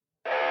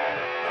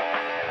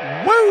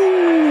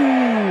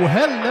Woo!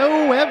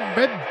 Hello,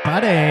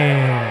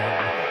 everybody.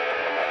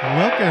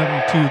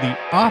 Welcome to the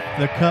Off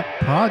the Cup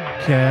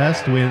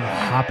podcast with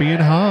Hoppy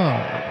and Hob.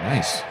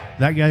 Nice.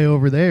 That guy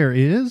over there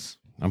is?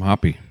 I'm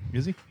happy.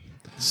 Is he?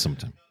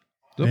 Sometime.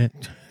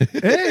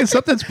 Hey,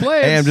 something's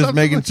playing. Hey, I'm just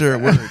making sure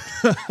it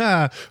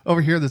worked.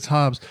 Over here, that's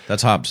Hobbs.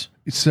 That's Hobbs.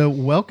 So,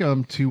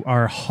 welcome to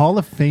our Hall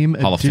of Fame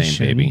Hall of Fame,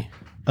 edition baby.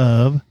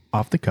 of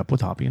Off the Cup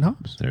with Hoppy and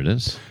Hobbs. There it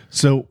is.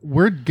 So,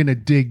 we're going to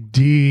dig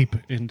deep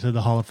into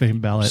the Hall of Fame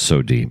ballot.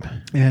 So deep.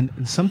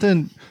 And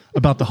something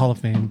about the Hall of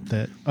Fame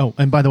that, oh,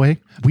 and by the way,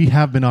 we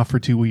have been off for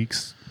 2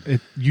 weeks.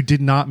 You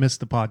did not miss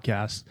the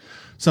podcast.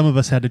 Some of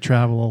us had to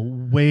travel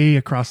way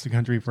across the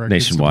country for our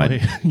Nationwide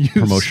kids to play youth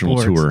promotional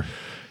sports. tour.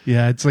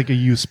 Yeah, it's like a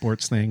youth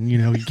sports thing. You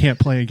know, you can't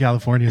play in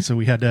California, so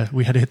we had to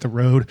hit the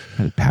road.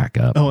 Had to pack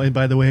up. Oh, and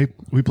by the way,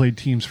 we played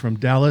teams from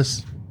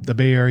Dallas, the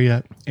Bay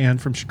Area,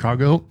 and from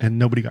Chicago, and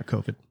nobody got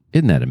COVID.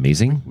 Isn't that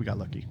amazing? We got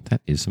lucky.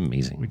 That is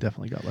amazing. We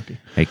definitely got lucky.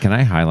 Hey, can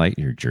I highlight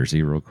your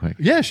jersey real quick?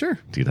 Yeah, sure.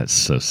 Dude, that's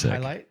so sick.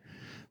 Highlight.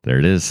 There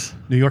it is.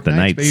 New York The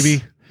Knights, Knights.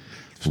 baby.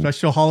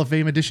 Special Hall of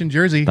Fame edition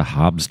jersey. The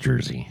Hobbs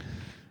jersey.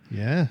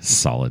 Yeah.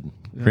 Solid.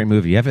 Great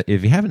movie.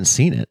 If you haven't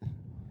seen it,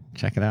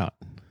 check it out.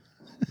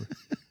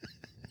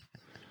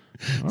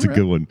 It's a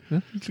good one.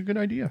 It's a good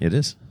idea. It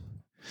is.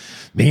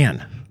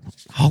 Man,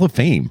 Hall of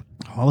Fame.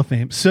 Hall of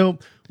Fame. So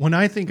when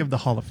I think of the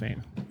Hall of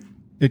Fame,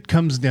 it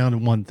comes down to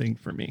one thing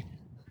for me.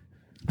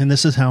 And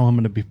this is how I'm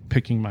going to be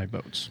picking my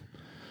votes.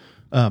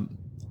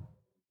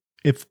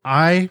 If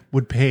I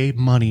would pay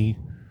money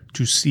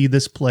to see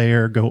this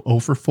player go 0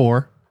 for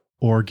 4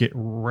 or get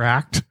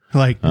racked,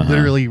 like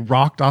literally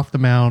rocked off the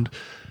mound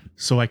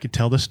so I could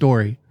tell the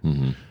story.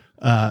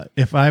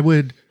 If I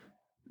would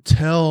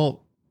tell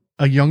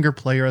a younger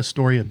player a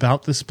story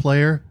about this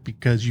player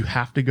because you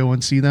have to go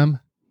and see them,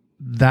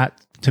 that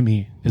to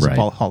me is Right.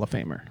 a Hall of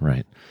Famer.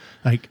 Right.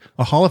 Like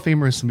a Hall of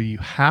Famer is somebody you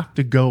have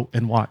to go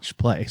and watch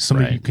play.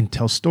 Somebody Right. you can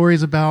tell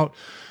stories about.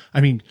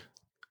 I mean,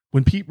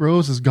 when Pete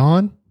Rose is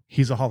gone,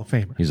 he's a Hall of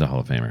Famer, He's a Hall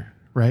of Famer.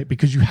 right?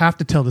 Because you have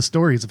to tell the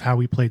stories of how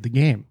he played the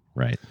game,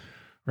 Right.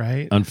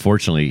 right?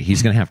 Unfortunately,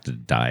 he's going to have to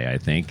die, I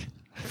think,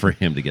 for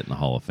him to get in the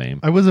Hall of Fame.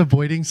 I was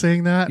avoiding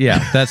saying that.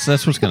 Yeah, that's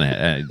what's going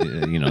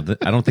to,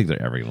 I don't think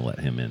they're ever going to let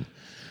him in.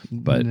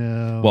 But,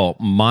 No. well,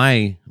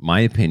 my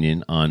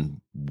opinion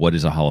on what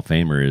is a Hall of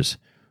Famer is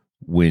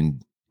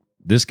when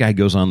this guy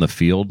goes on the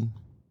field,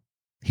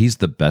 he's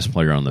the best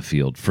player on the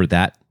field. For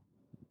that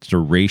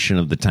duration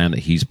of the time that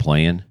he's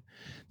playing,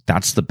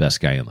 that's the best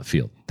guy on the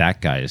field.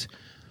 That guy is,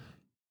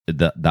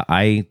 the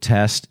eye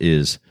test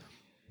is,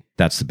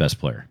 that's the best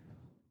player.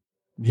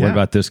 Yeah. What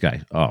about this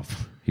guy? Oh,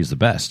 he's the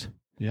best.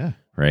 Yeah.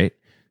 Right?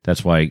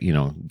 That's why,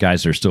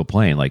 guys are still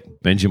playing. Like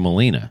Benjamin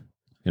Molina,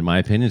 in my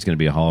opinion, is going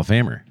to be a Hall of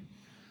Famer.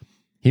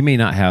 He may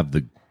not have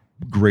the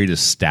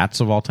greatest stats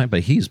of all time,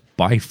 but he's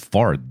by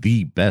far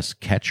the best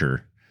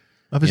catcher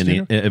Of his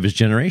of his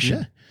generation.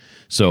 Yeah.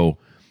 So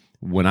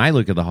when I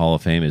look at the Hall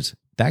of Fame, is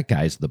that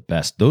guy's the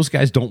best. Those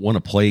guys don't want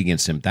to play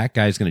against him. That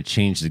guy's going to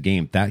change the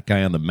game. That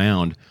guy on the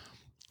mound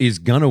is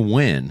going to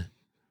win.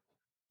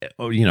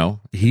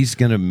 He's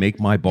going to make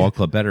my ball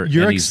club better.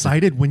 You're And he's-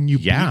 excited when you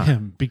Yeah. beat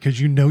him because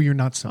you know you're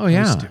not supposed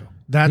yeah. to.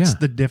 That's Yeah.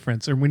 the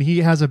difference. Or when he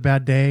has a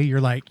bad day,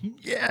 you're like,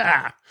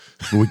 yeah,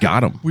 We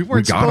got him. we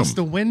weren't got supposed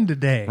him. to win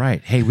today.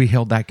 Right. Hey, we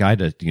held that guy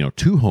to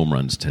 2 home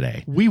runs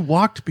today. We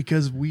walked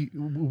because we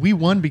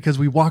won because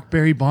we walked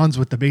Barry Bonds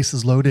with the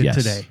bases loaded Yes.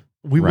 today.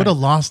 We Right. would have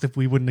lost if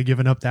we wouldn't have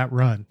given up that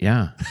run.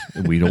 Yeah.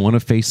 We don't want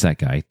to face that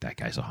guy. That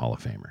guy's a Hall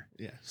of Famer.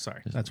 Yeah,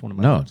 sorry. That's one of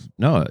my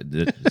No.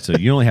 So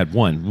you only had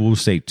one. We'll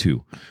say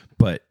 2.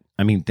 But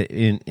I mean,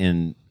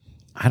 in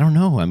I don't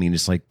know. I mean,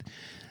 it's like,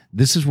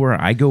 this is where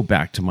I go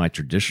back to my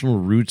traditional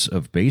roots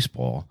of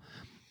baseball,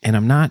 and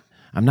I'm not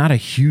a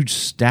huge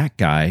stat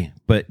guy,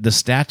 but the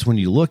stats, when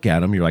you look at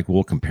them, you're like,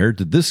 well, compared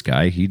to this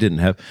guy, he didn't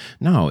have.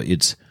 No,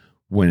 it's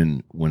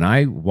when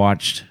I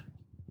watched,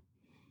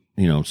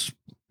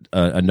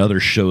 another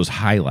show's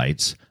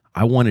highlights,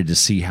 I wanted to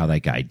see how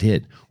that guy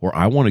did, or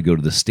I want to go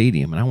to the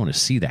stadium and I want to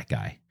see that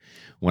guy.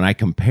 When I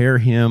compare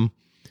him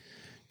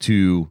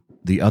to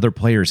the other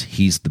players,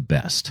 he's the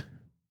best.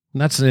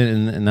 And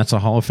that's a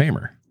Hall of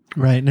Famer.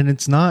 Right. And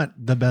it's not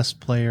the best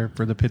player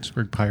for the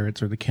Pittsburgh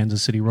Pirates or the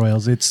Kansas City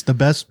Royals. It's the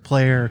best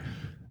player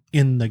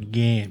in the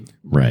game.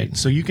 Right.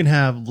 So you can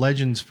have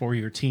legends for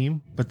your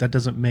team, but that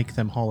doesn't make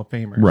them Hall of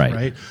Famers.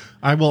 Right.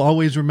 I will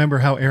always remember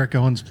how Eric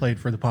Owens played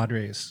for the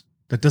Padres.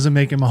 That doesn't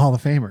make him a Hall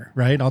of Famer,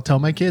 right? I'll tell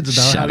my kids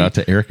about Shout out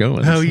to Eric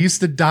Owens. how he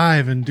used to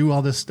dive and do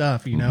all this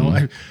stuff,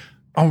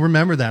 I'll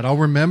remember that. I'll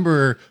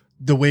remember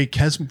the way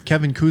Kevin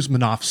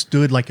Kuzminoff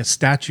stood like a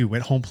statue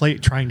at home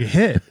plate trying to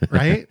hit,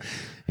 right?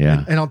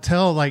 Yeah. And I'll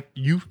tell, like,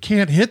 you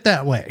can't hit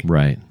that way.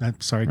 Right. I'm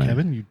sorry,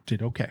 Kevin, you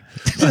did okay.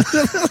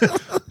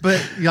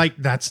 But like,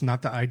 that's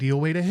not the ideal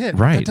way to hit.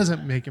 Right. That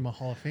doesn't make him a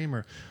Hall of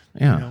Famer.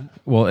 Yeah. You know?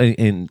 Well,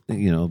 and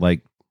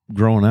like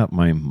growing up,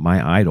 my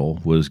idol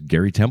was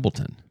Gary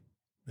Templeton.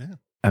 Yeah.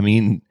 I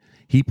mean,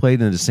 he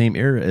played in the same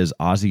era as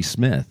Ozzie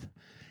Smith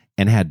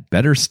and had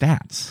better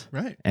stats.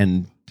 Right.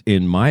 And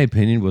in my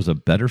opinion, was a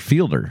better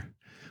fielder.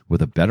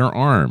 with a better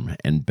arm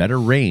and better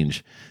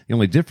range. The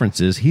only difference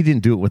is he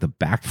didn't do it with a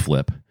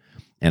backflip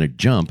and a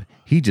jump.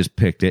 He just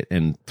picked it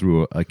and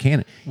threw a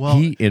cannon. Well,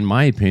 he, in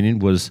my opinion,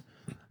 was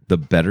the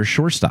better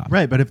shortstop.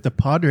 Right, but if the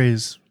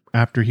Padres,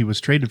 after he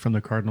was traded from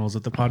the Cardinals,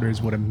 if the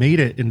Padres would have made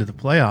it into the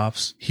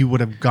playoffs, he would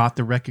have got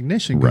the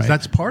recognition because Right.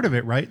 that's part of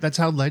it, right? That's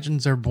how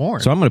legends are born.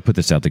 So I'm going to put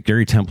this out there.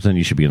 Gary Templeton,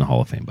 you should be in the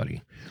Hall of Fame,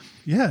 buddy.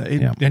 Yeah,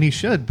 Yeah. and he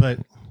should, but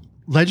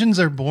legends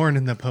are born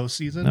in the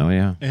postseason. Oh,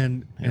 yeah.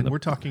 And we're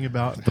talking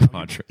about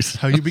Padres.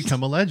 how you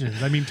become a legend.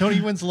 I mean,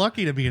 Tony Wynn's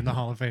lucky to be in the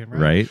Hall of Fame,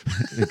 right?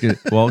 Right?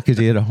 Well, because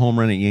he had a home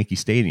run at Yankee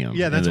Stadium.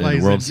 Yeah, that's in why the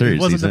he's World in. Series. It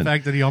wasn't He's the in.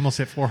 fact that he almost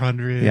hit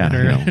 400 Yeah, or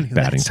you know, any of that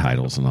batting stuff.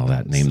 titles and all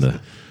that. Name the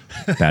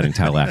batting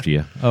title after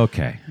you.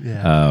 Okay.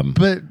 Yeah,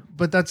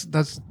 but that's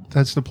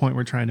the point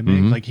we're trying to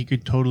make. Like he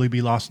could totally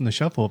be lost in the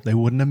shuffle if they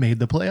wouldn't have made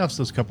the playoffs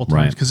those couple times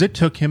Right. because it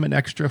took him an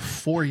extra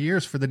 4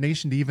 years for the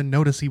nation to even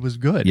notice he was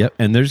good. Yep.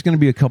 And there's going to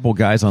be a couple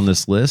guys on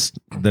this list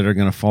that are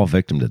going to fall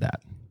victim to that.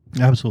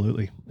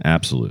 Absolutely.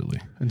 Absolutely.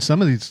 And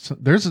some of these,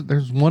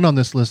 there's one on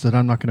this list that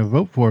I'm not going to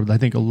vote for, but I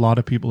think a lot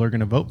of people are going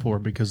to vote for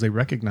because they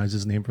recognize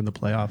his name from the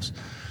playoffs,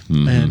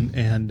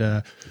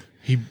 and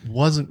he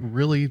wasn't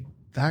really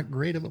that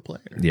great of a player.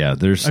 Yeah.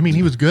 There's. I mean,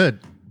 he was good.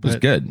 was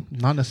but good.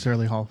 Not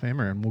necessarily Hall of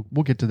Famer, and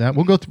we'll get to that.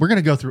 We're going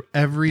to go through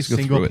every go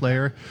single through it.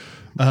 player.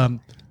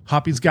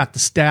 Hoppy's got the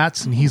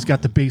stats, and he's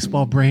got the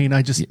baseball brain.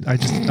 I'm just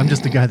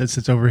the guy that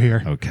sits over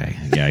here. Okay.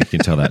 Yeah, I can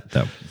tell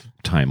that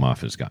time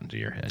off has gotten to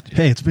your head.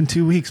 Hey, it's been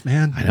 2 weeks,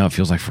 man. I know it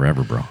feels like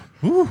forever, bro.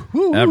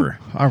 Woo. Ever.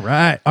 All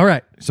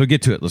right. So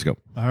get to it. Let's go.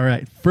 All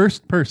right.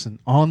 First person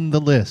on the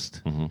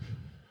list,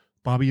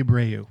 Bobby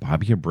Abreu.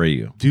 Bobby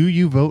Abreu. Do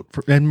you vote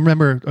for? And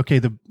remember, okay,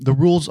 the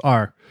rules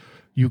are,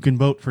 you can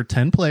vote for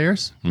 10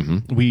 players.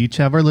 We each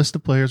have our list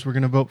of players we're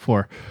going to vote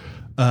for,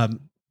 and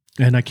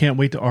I can't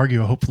wait to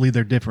argue. Hopefully,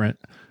 they're different.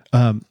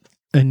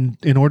 And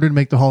in order to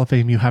make the Hall of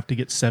Fame, you have to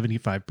get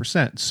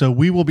 75%. So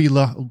we will be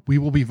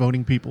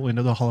voting people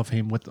into the Hall of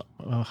Fame with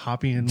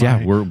Hoppy and Yeah,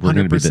 my we're going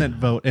to be 100%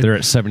 vote. And They're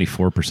at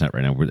 74%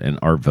 right now, and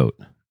our vote.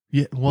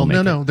 yeah, well,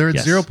 make no, it. they're at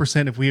Yes.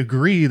 0%. If we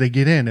agree, they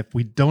get in. If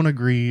we don't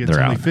agree, it's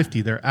They're only out.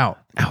 50. They're out.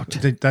 Out.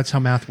 That's how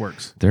math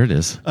works. There it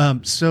is.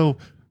 So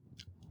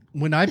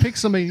when I pick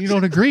somebody you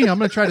don't agree, I'm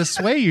going to try to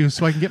sway you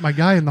so I can get my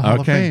guy in the Hall of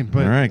Okay. Fame.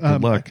 But All right.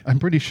 Good luck. I'm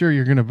pretty sure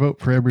you're going to vote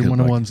for every Good one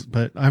of luck. ones,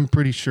 but I'm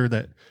pretty sure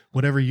that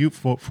whatever you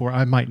vote for,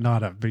 I might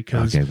not have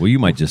because Okay. Well, you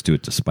might just do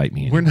it to spite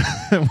me. we're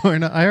not. We're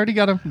not. I already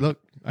got him. Look,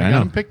 I I got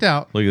know. him picked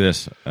out. Look at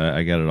this.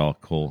 I got it all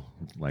cool.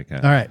 Like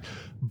that. All right.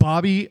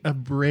 Bobby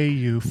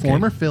Abreu,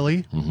 former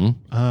Philly.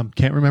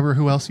 Can't remember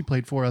who else he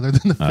played for other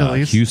than the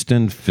Phillies.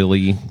 Houston,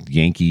 Philly,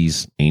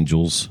 Yankees,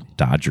 Angels,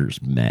 Dodgers,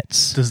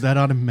 Mets. Does that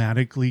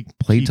automatically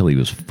Played till he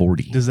was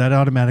 40. Does that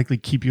automatically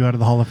keep you out of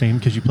the Hall of Fame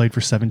because you played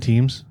for 7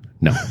 teams?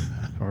 No.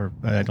 Or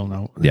I don't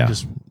know. Yeah.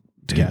 Just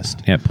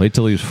guessed. Yeah, played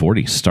till he was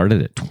 40.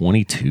 Started at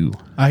 22.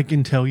 I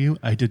can tell you,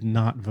 I did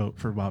not vote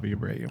for Bobby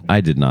Abreu.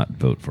 I did not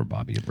vote for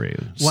Bobby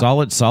Abreu.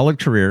 Solid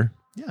career,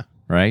 Yeah.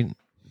 right?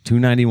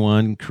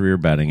 291 career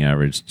batting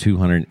average,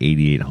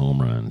 288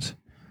 home runs,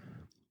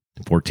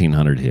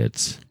 1,400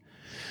 hits.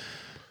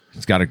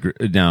 He's got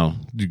now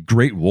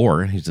great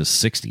WAR. He's a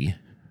 60,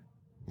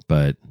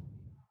 but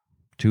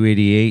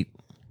 288.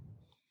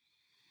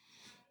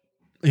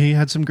 He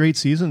had some great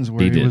seasons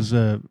where He he did. was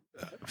a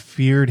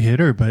feared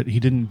hitter, but he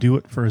didn't do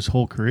it for his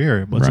whole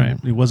career.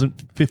 It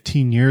wasn't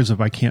 15 years of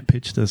I can't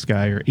pitch to this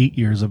guy or 8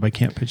 years of I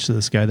can't pitch to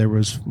this guy. There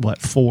was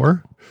what,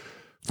 4?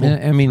 Yeah,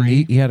 I mean,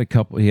 he had a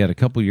couple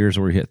years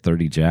where he hit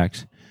 30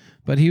 jacks,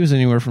 but he was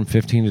anywhere from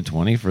 15 to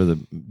 20 for the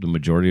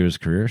majority of his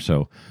career.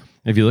 So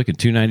if you look at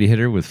 290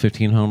 hitter with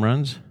 15 home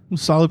runs,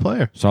 Solid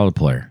player. solid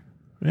player.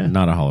 Yeah.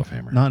 Not a Hall of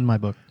Famer. Not in my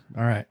book.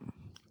 All right.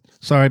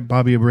 Sorry,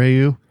 Bobby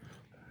Abreu.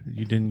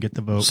 You didn't get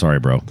the vote. Sorry,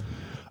 bro.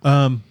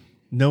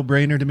 No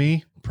brainer to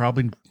me.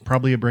 Probably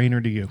a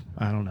brainer to you.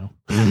 I don't know.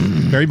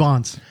 Barry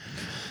Bonds.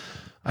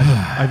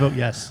 I vote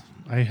yes.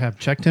 I have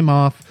checked him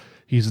off.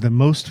 He's the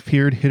most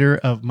feared hitter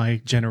of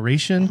my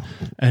generation,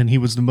 and he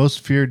was the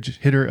most feared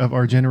hitter of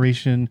our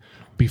generation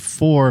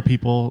before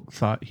people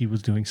thought he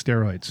was doing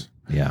steroids.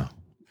 Yeah.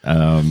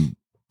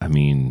 I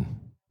mean,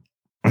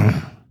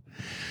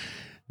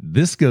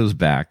 this goes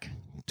back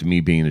to me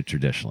being a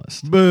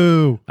traditionalist.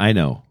 Boo. I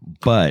know,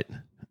 but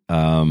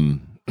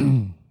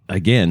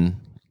again,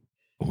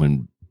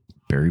 when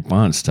Barry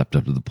Bonds stepped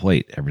up to the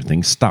plate,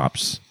 everything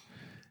stops,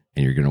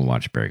 and you're going to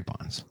watch Barry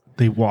Bonds.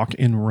 They walk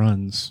in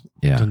runs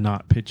Yeah. to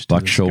not pitch to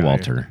Buck this guy.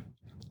 Showalter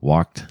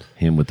walked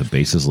him with the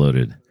bases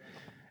loaded,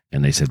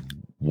 and they said,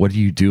 "What are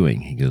you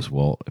doing?" He goes,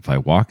 "Well, if I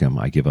walk him,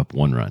 I give up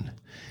 1 run.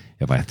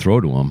 If I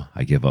throw to him,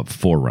 I give up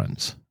 4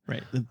 runs.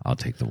 Right. I'll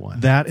take the 1."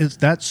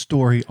 That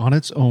story on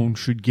its own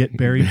should get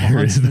Barry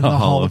Bonds in the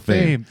Hall of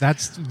Fame.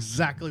 That's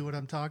exactly what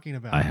I'm talking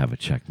about. I have a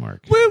check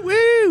mark. Woo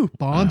woo!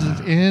 Bonds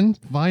is in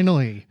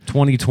finally.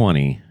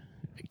 2020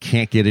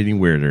 can't get any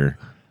weirder.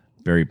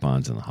 Barry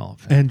Bonds in the Hall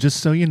of Fame. And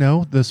just so you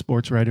know, the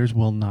sports writers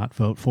will not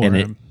vote for And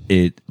him.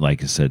 it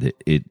like I said,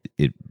 it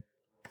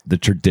the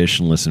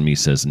traditionalist in me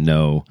says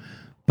no,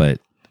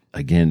 but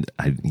again,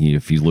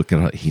 if you look at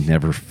it, he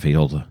never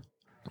failed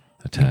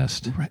a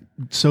test. Right.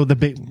 So you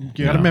got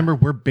to remember,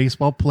 we're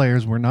baseball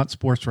players. We're not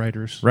sports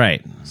writers.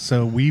 Right.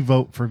 So we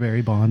vote for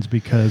Barry Bonds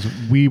because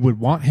we would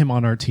want him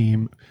on our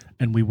team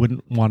and we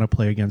wouldn't want to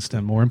play against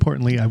him. More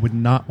importantly, I would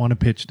not want to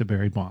pitch to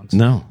Barry Bonds.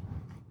 No.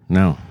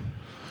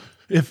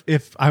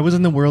 If I was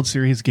in the World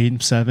Series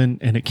Game 7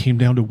 and it came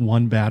down to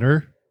one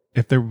batter,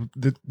 if the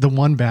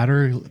one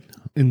batter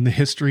in the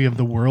history of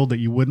the world that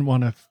you wouldn't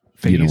want to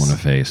face, You don't want to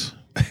face.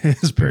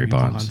 is Barry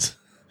Bonds.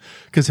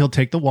 Because he'll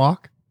take the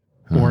walk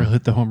or he'll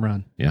hit the home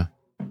run. Yeah.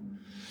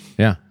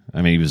 Yeah.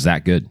 I mean, he was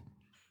that good.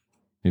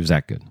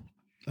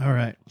 All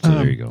right. So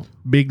there you go.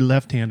 Big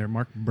left-hander,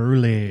 Mark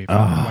Burley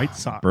from the White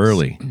Sox.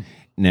 Burley.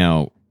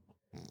 Now,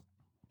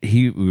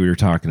 we were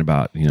talking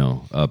about,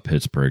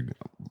 Pittsburgh.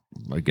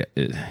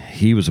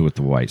 He was with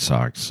the White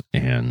Sox,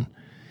 and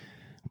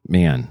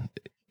man,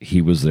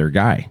 he was their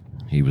guy.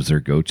 He was their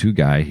go-to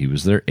guy. He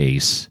was their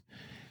ace,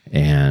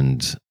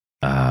 and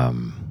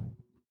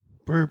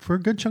for a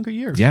good chunk of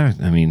years. Yeah,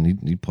 I mean,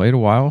 he played a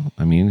while.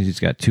 I mean, he's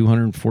got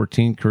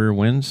 214 career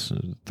wins,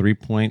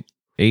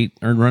 3.8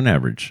 earned run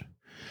average.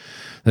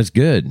 That's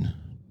good.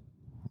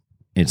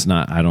 It's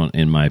not.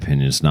 In my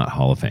opinion, it's not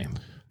Hall of Fame.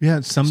 Yeah,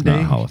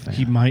 someday Hall of Fame.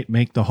 he might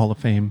make the Hall of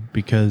Fame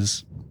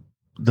because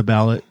the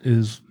ballot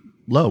is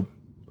low.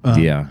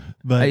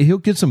 But he'll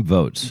get some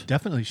votes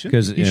definitely should.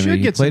 because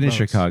he played in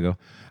Chicago.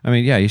 I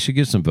mean, yeah, he should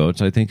get some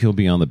votes. I think he'll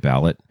be on the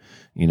ballot,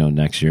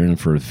 next year and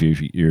for a few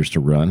years to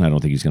run. I don't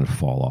think he's going to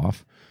fall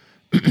off.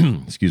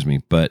 Excuse me,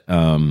 but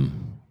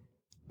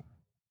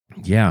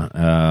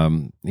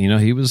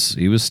he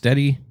was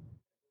steady.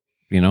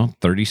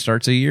 30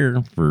 starts a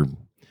year for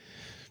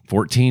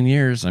 14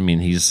 years. I mean,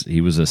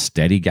 he was a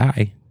steady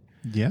guy.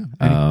 Yeah,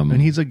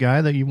 and he's a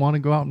guy that you want to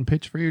go out and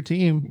pitch for your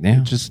team. Yeah.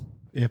 Just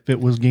if it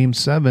was Game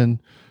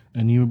 7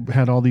 and you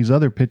had all these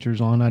other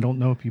pitchers on, I don't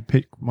know if you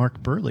pick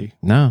Mark Burley.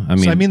 No, I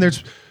mean,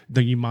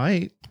 you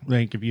might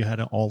if you had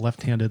an all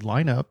left-handed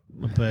lineup,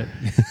 but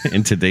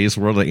in today's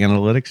world of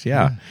analytics,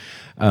 yeah.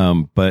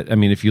 But I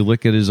mean, if you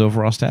look at his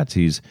overall stats,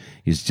 he's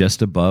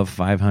just above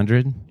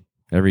 500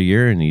 every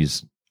year, and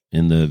he's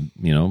in the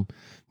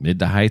mid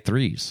to high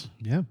threes.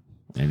 Yeah,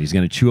 and he's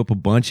going to chew up a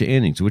bunch of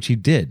innings, which he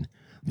did.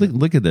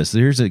 Look at this.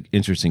 Here's an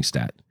interesting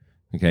stat.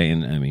 Okay,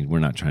 and I mean, we're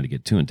not trying to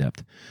get too in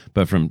depth,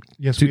 but from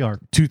we are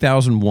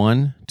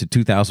 2001 to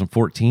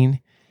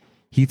 2014,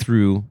 he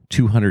threw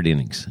 200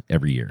 innings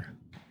every year.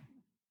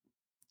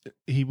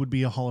 He would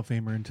be a Hall of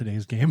Famer in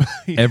today's game.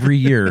 Every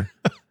year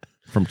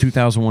from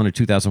 2001 to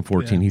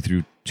 2014, he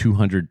threw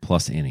 200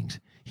 plus innings.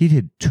 He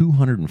did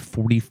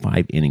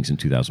 245 innings in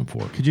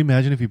 2004. Could you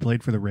imagine if he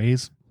played for the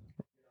Rays?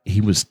 He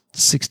was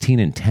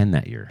 16-10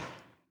 that year.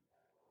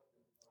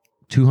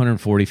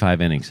 245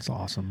 innings. That's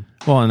awesome.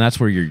 Well, and that's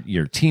where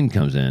your team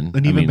comes in.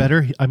 And even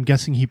better, I'm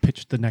guessing he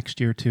pitched the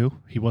next year too.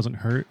 He wasn't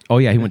hurt. Oh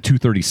yeah, he went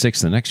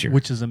 236 the next year,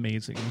 which is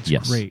amazing.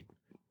 It's great.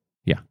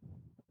 Yeah,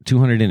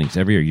 200 innings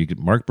every year.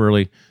 Mark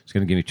Burley is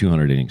going to give you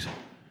 200 innings.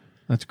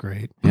 That's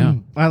great. Yeah,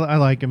 I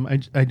like him.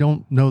 I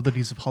don't know that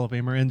he's a Hall of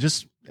Famer, and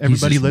just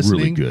everybody listening,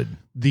 really good.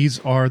 These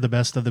are the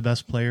best of the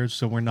best players,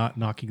 so we're not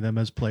knocking them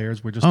as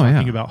players. We're just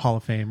talking about Hall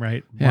of Fame,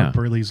 right? Yeah. Mark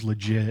Burley's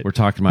legit. We're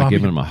talking about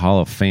giving him a Hall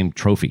of Fame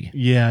trophy.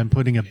 Yeah, and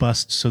putting a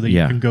bust so that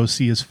you can go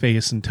see his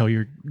face and tell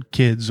your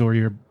kids or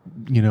your,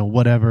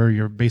 whatever,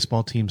 your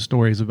baseball team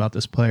stories about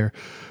this player.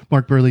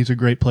 Mark Burley's a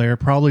great player.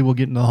 Probably will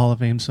get into the Hall of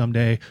Fame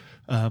someday.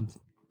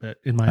 But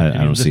in my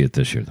opinion, I don't see it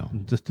this year, though.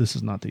 This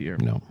is not the year.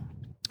 No.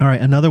 All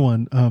right, another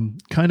one,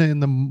 kind of in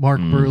the Mark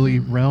Burley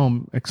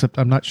realm, except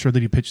I'm not sure that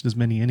he pitched as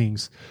many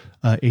innings.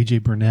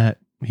 AJ Burnett,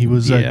 he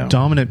was a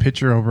dominant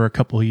pitcher over a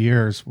couple of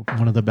years,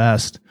 one of the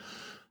best,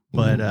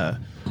 but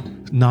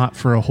not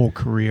for a whole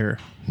career.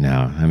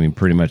 No, I mean,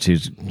 pretty much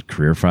his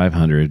career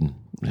 500,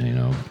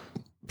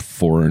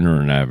 4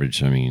 earned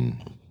average. I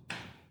mean,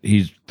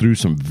 he's through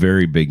some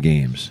very big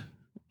games,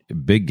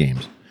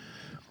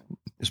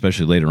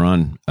 especially later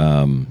on.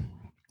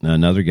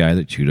 Another guy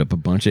that chewed up a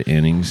bunch of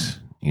innings.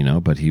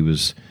 But he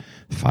was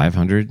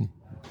 500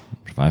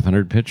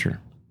 pitcher.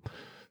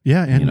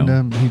 Yeah,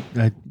 and he,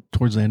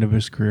 towards the end of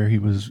his career, he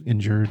was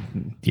injured.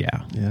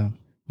 Yeah.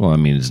 Well, I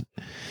mean,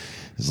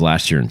 his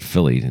last year in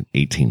Philly,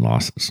 18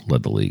 losses,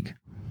 led the league.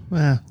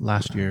 Well,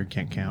 last year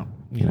can't count.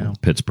 You know,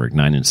 Pittsburgh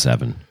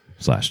 9-7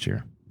 was last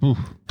year. Oof.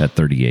 At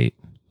 38.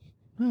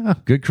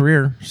 Good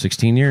career,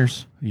 16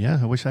 years. Yeah,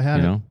 I wish I had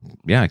it.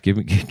 Yeah, give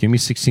me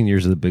 16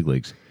 years of the big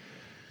leagues.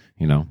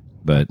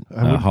 But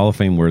Hall of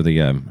Fame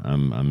worthy,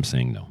 I'm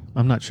saying no.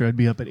 I'm not sure I'd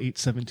be up at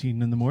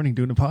 8:17 in the morning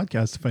doing a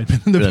podcast if I'd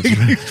been in the big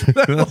leagues for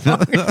that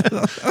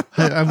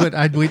long.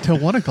 I'd wait till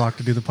 1 o'clock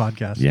to do the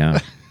podcast. Yeah.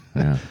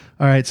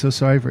 All right, so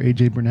sorry for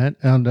AJ Burnett.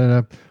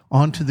 And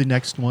on to the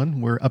next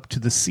one. We're up to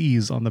the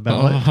C's on the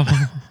ballot.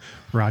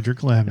 Roger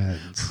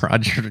Clemens.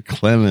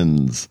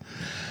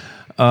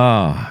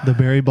 The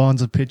Barry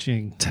Bonds of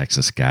pitching.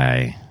 Texas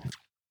guy.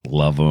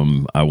 Love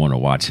him. I want to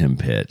watch him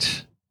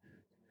pitch.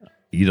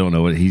 You don't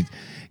know what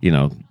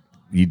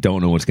you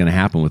don't know what's going to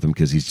happen with him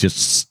because he's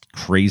just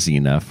crazy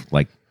enough,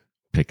 like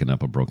picking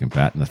up a broken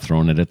bat and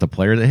throwing it at the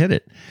player that hit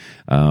it.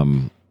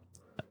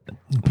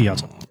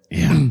 Piazza.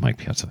 Yeah, Mike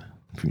Piazza.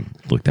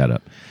 look that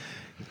up.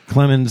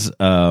 Clemens, is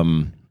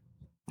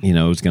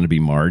going to be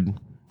marred.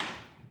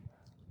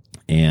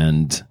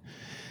 And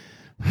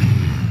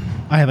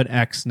I have an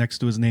X next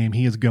to his name.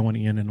 He is going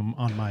in and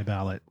on my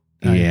ballot.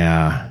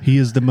 Yeah. He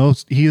is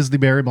the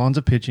Barry Bonds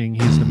of pitching.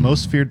 He's the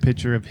most feared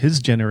pitcher of his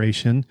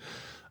generation.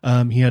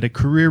 He had a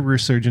career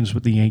resurgence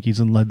with the Yankees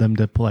and led them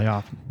to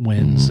playoff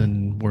wins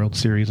and World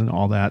Series and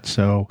all that.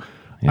 So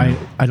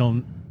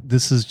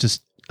this is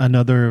just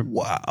another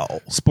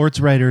sports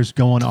writers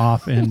going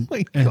off and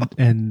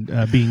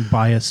being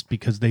biased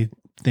because they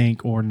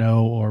think or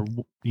know or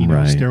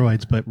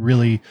steroids, but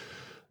really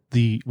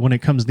when it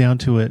comes down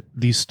to it,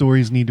 these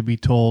stories need to be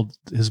told.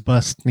 His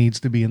bust needs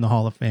to be in the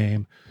Hall of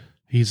Fame.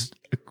 He's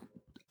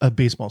a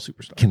baseball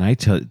superstar. Can I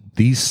tell you,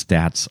 these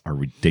stats are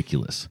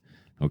ridiculous.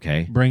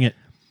 Okay. Bring it.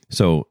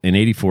 So in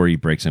 84, he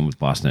breaks in with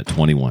Boston at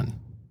 21,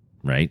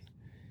 right?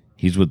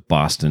 He's with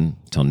Boston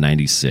till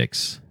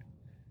 96.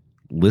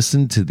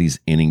 Listen to these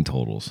inning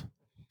totals.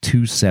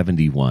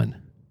 271,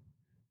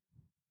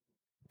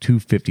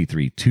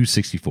 253,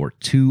 264,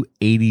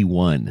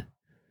 281,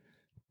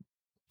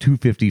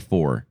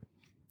 254.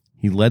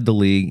 He led the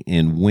league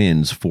in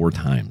wins 4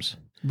 times.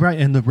 Right,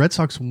 and the Red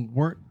Sox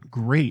weren't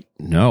great.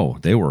 No,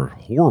 they were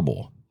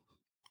horrible.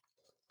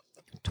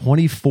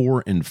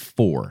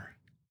 24-4,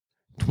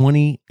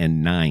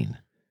 20-9,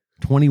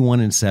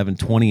 21-7,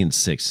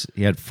 20-6.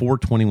 He had 4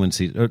 21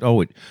 seasons.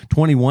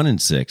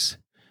 21-6.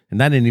 And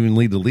that didn't even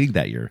lead the league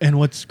that year. And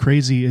what's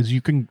crazy is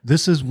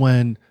this is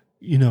when,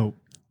 in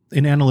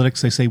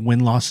analytics, they say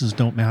win-losses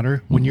don't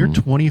matter. When you're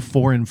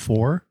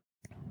 24-4,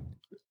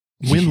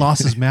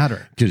 win-losses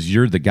matter. Because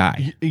you're the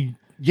guy.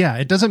 Yeah,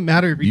 it doesn't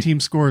matter if your team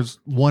scores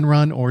 1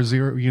 run or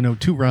 0,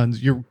 2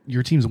 runs.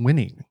 Your team's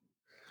winning.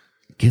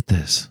 Get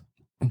this.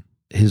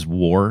 His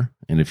WAR,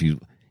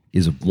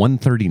 is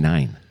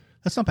 139.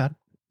 That's not bad.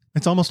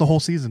 It's almost a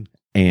whole season.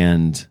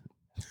 And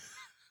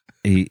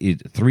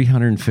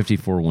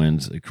 354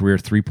 wins, a career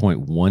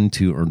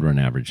 3.12 earned run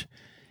average.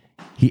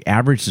 He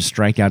averaged a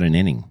strikeout an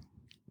inning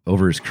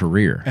over his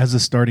career as a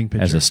starting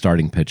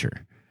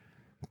pitcher.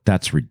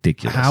 That's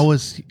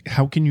ridiculous.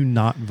 How can you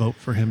not vote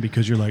for him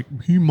because you're like,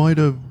 he might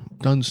have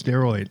done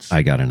steroids?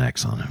 I got an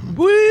X on him.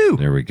 Woo!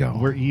 There we go.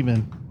 We're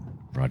even.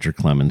 Roger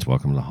Clemens,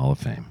 welcome to the Hall of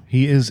Fame.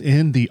 He is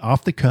in the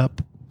Off the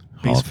Cup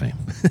Hall of Fame.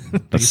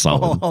 That's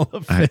solid. Hall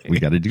of Fame. We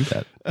got to do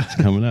that. It's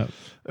coming up.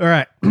 All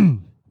right.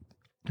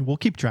 We'll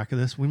keep track of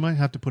this. We might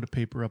have to put a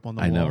paper up on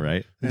the wall. I know,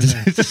 right?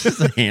 This is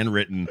a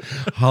handwritten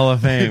Hall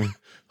of Fame.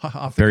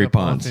 Barry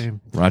Bonds,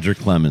 Roger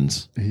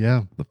Clemens.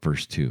 Yeah. The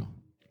first 2.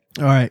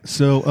 All right.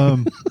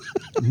 So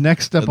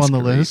next up on the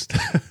list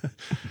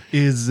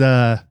is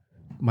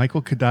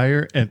Michael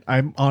Kadire. And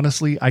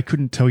I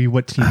couldn't tell you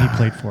what team he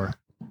played for.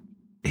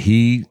 Did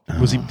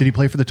he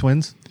play for the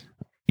Twins?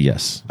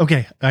 Yes.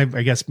 Okay. I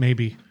guess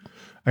maybe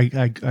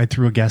I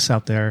threw a guess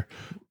out there.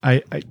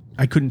 I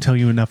couldn't tell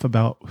you enough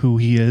about who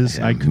he is.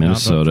 Yeah, I could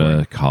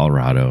Minnesota,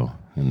 Colorado,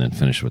 and then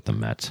finish with the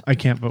Mets. I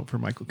can't vote for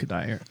Michael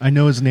Kadire. I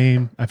know his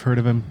name. I've heard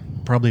of him.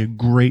 Probably a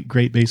great,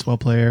 great baseball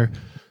player.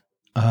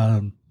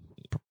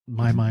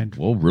 My mind.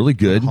 Well, really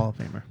good. Hall of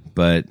Famer.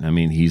 But,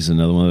 he's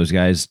another one of those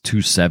guys,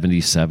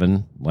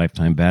 277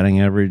 lifetime batting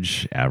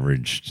averaged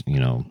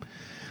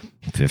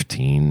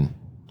 15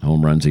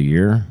 home runs a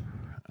year.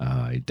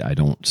 I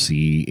don't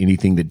see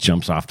anything that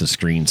jumps off the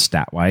screen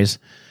stat-wise.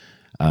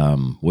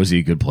 Was he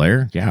a good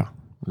player? Yeah.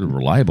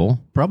 Reliable.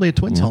 Probably a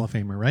Twins Hall of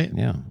Famer, right?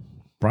 Yeah,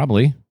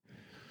 probably.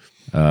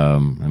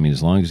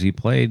 As long as he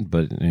played,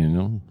 but,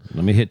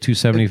 let me hit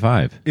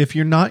 275. If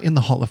you're not in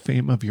the Hall of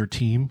Fame of your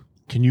team,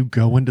 can you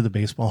go into the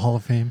Baseball Hall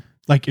of Fame?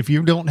 Like, if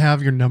you don't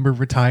have your number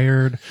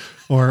retired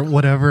or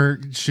whatever,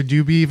 should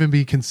you even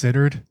be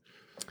considered?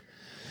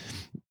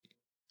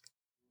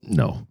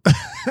 No.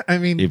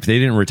 If they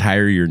didn't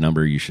retire your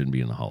number, you shouldn't be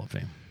in the Hall of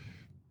Fame.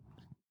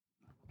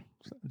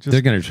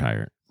 They're going to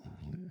retire it.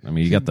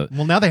 You got the...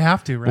 Well, now they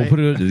have to, right?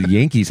 The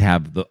Yankees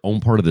have the own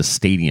part of the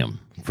stadium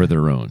for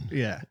their own.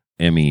 Yeah.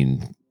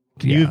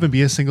 Can you even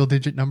be a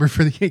single-digit number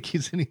for the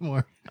Yankees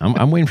anymore?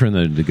 I'm waiting for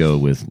them to go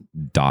with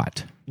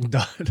dot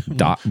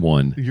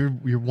 1. You're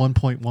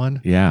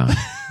 1.1? Yeah.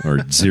 Or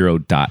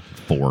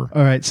 0.4. All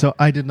right. So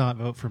I did not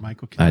vote for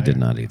Michael Kadire. I did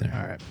not either.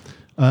 All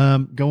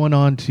right. Going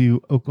on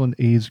to Oakland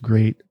A's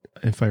great,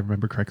 if I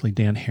remember correctly,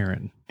 Dan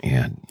Herron.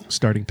 And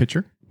starting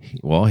pitcher.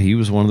 Well, he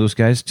was one of those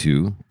guys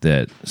too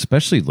that,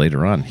 especially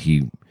later on,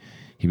 he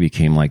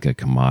became like a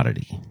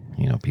commodity.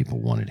 People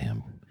wanted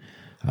him.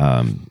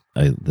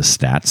 The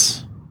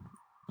stats: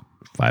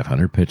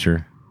 500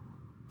 pitcher,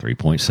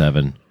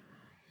 3.7,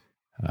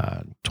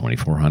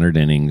 2,400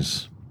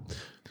 innings.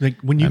 Like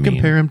when you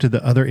compare him to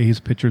the other A's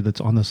pitcher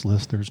that's on this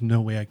list, there's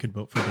no way I could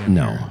vote for Dan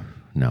Herron.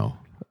 No.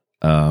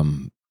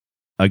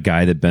 A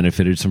guy that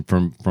benefited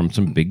from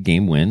some big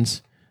game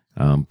wins,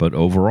 but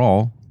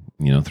overall,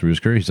 through his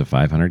career, he's a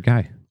 500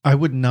 guy. I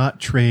would not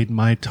trade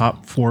my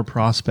top 4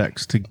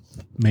 prospects to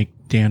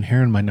make Dan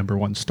Herron my number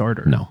 1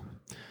 starter. No.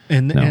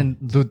 And No. and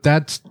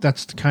that's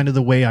kind of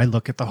the way I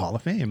look at the Hall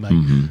of Fame. Like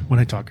when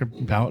I talk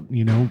about,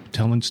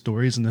 telling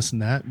stories and this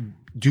and that,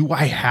 do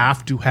I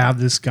have to have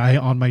this guy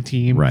on my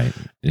team? Right.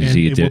 And Is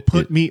he- it will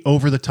put me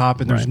over the top,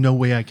 and there's Right. no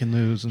way I can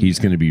lose. And, He's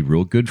going to be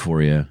real good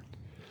for you,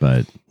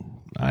 but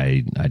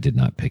I did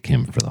not pick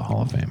him for the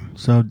Hall of Fame.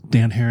 so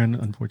Dan Heron,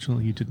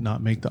 unfortunately, you did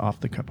not make the Off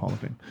the Cup Hall of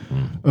Fame.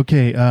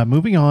 Okay,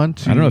 moving on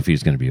to. I don't know if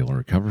he's going to be able to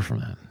recover from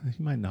that.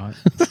 He might not.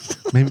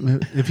 Maybe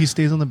if he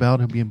stays on the ballot,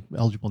 he'll be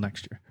eligible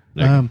next year.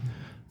 Okay.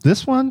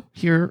 This one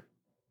here,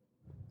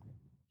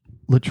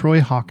 LaTroy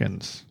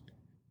Hawkins,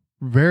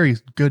 very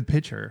good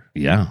pitcher.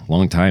 Yeah,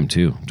 long time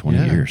too, 20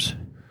 Yeah. years.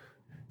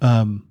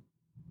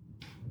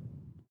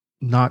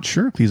 Not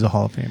sure if he's a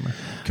Hall of Famer.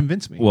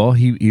 Convince me. Well,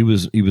 he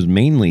was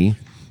mainly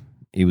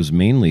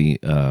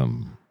a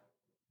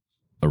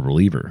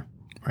reliever.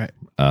 Right.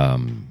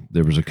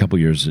 There was a couple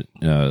years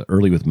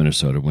early with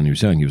Minnesota when he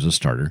was young. He was a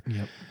starter,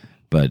 Yep.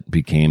 but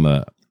became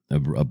a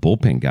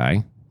bullpen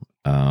guy.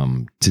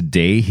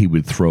 Today he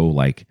would throw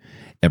like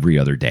every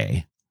other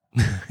day.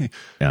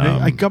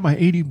 I got my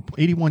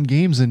 81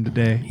 games in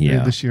today.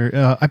 Yeah. This year.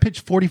 I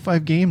pitched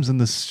 45 games in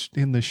the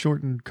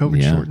shortened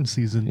COVID Yeah. shortened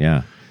season.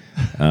 Yeah.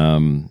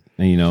 And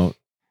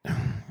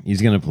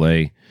he's going to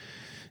play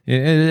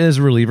as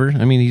a reliever.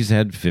 I mean, he's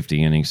had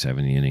 50 innings,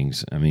 70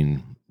 innings. I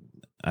mean,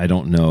 I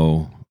don't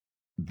know.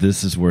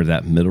 This is where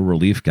that middle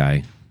relief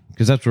guy,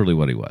 because that's really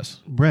what he was.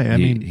 Right. I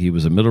mean, he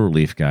was a middle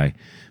relief guy,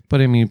 but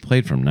I mean, he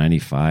played from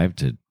 95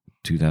 to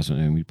 2000.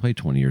 I mean, he played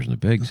 20 years in the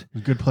bigs.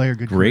 good player,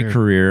 good Great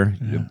career.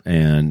 Yeah.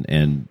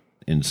 And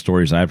in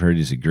stories I've heard,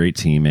 he's a great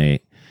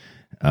teammate.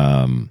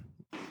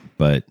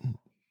 But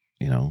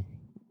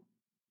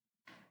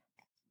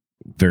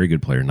very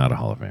good player, not a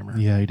Hall of Famer.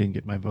 Yeah, he didn't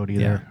get my vote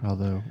either.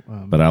 Although,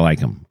 But I like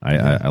him.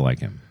 I like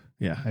him.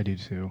 yeah, I do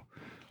too.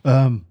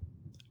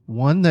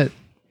 One that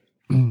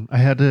I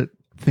had to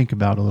think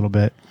about a little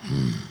bit.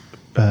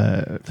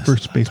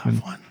 First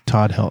baseman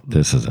Todd Helton.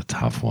 This is a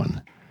tough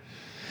one.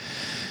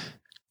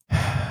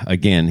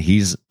 Again,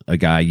 he's a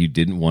guy you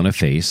didn't want to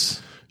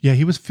face. Yeah,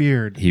 he was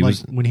feared. He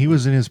was- when he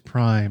was in his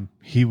prime.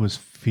 He was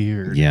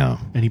feared. Yeah.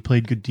 and he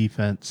played good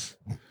defense,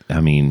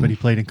 I mean, but he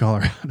played in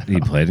Colorado. he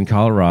played in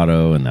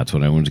Colorado, and that's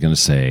what everyone's going to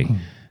say.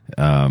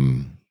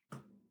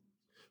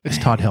 It's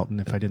Todd Helton.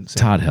 If I didn't say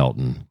Todd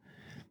Helton,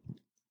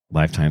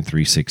 lifetime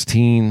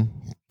 316,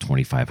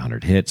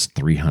 2,500 hits,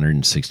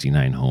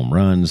 369 home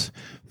runs,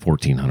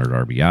 1,400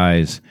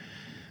 RBIs.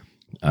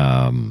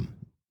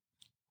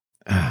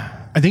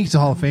 I think he's a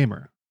Hall of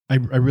Famer. I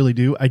really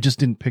do. I just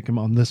didn't pick him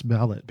on this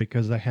ballot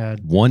because I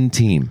had One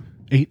team.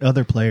 8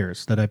 other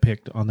players that I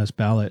picked on this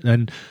ballot.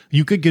 And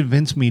you could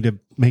convince me to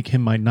make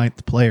him my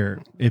 9th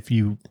player if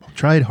you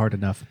tried hard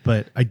enough,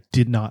 but I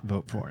did not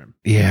vote for him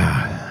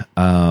Yeah.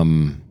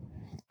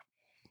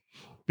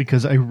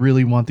 because I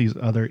really want these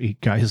other 8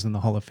 guys in the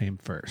Hall of Fame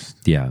first.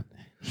 Yeah.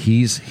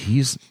 He's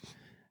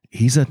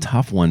a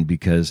tough one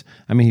because,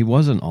 I mean, he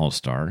was an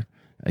all-star.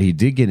 He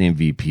did get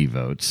MVP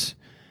votes.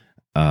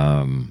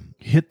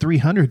 He hit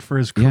 300 for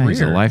his career. Yeah,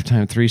 he's a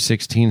lifetime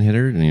 316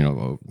 hitter,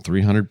 and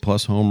 300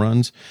 plus home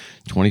runs,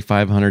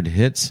 2,500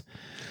 hits.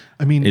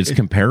 I mean, It's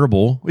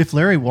comparable. if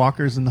Larry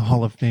Walker's in the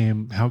Hall of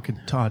Fame, how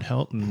could Todd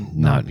Helton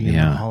not be in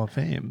the Hall of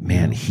Fame?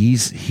 Man,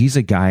 he's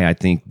a guy I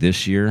think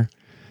this year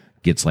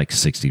gets like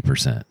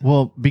 60%.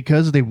 Well,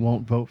 because they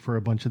won't vote for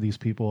a bunch of these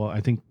people, I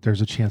think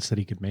there's a chance that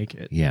he could make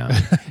it. Yeah.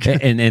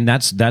 and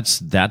that's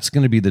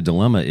going to be the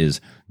dilemma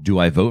is, do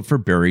I vote for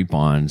Barry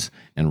Bonds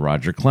and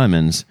Roger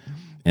Clemens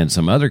and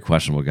some other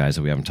questionable guys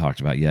that we haven't talked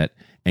about yet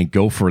and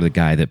go for the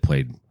guy that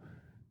played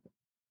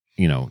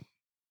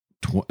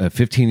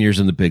 15 years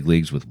in the big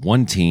leagues with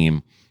one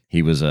team.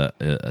 He was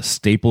a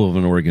staple of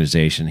an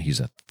organization. He's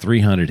a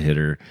 300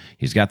 hitter.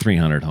 He's got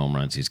 300 home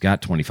runs. He's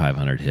got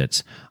 2,500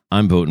 hits.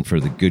 I'm voting for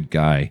the good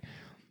guy,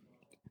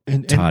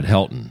 Todd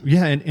Helton.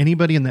 Yeah, and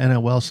anybody in the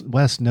NL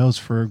West knows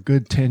for a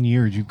good 10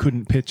 years you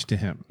couldn't pitch to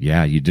him.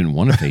 Yeah, you didn't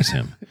want to face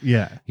him.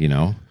 Yeah.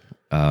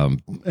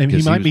 And And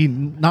he might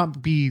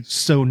not be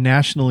so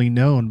nationally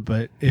known,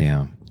 but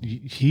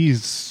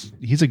he's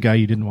a guy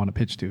you didn't want to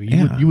pitch to.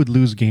 You would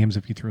lose games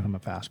if you threw him a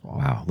fastball.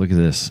 Wow, look at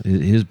this.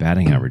 His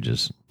batting average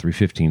is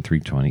 315,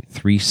 320,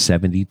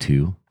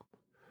 372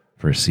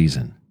 for a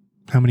season.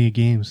 How many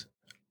games?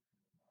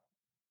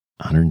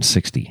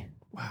 160.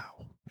 Wow.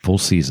 Full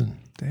season.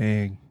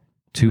 Dang.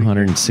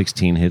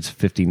 216 hits,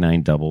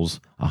 59 doubles,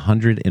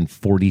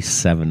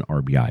 147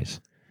 RBIs.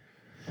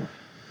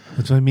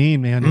 That's what I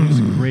mean, man. He was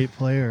a great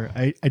player.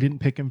 I didn't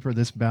pick him for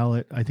this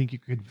ballot. I think you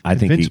could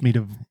convince me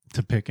to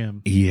pick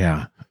him.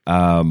 Yeah.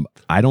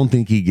 I don't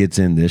think he gets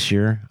in this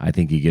year. I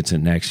think he gets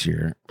in next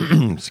year.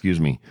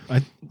 Excuse me.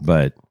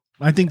 But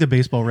I think the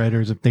baseball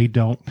writers, if they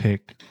don't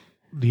pick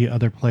the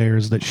other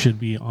players that should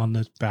be on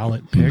this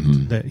ballot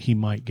picked, that he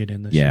might get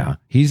in this year.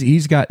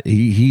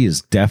 he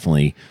is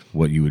definitely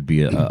what you would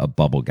be a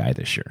bubble guy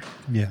this year.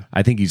 Yeah.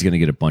 I think he's going to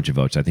get a bunch of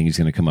votes. I think he's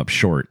going to come up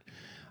short.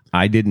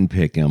 I didn't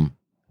pick him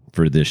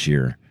for this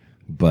year,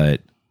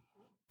 but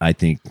I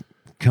think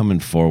coming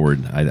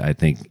forward, I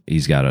think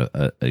he's got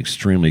a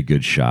extremely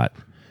good shot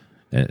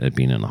at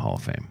being in the Hall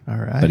of Fame. All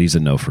right. But he's a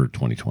no for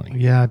 2020.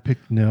 Yeah, I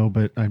picked no,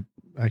 but I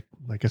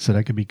like I said,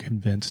 I could be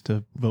convinced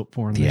to vote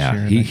for him this year. Yeah,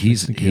 and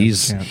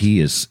he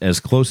is as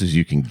close as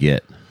you can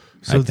get.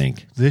 So I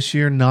think this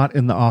year, not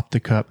in the Off the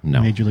Cup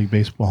Major League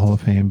Baseball Hall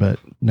of Fame, but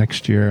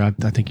next year, I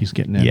think he's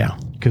getting in. Yeah,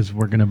 because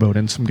we're going to vote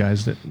in some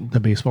guys that the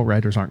baseball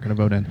writers aren't going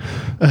to vote in.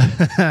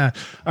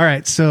 All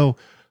right, so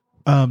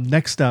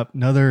next up,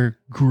 another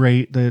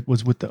great that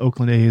was with the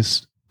Oakland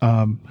A's,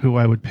 who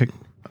I would pick,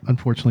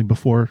 unfortunately,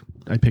 before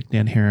I picked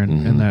Dan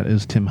Herron, and that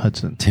is Tim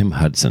Hudson. Tim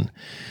Hudson,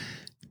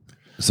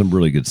 some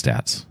really good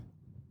stats.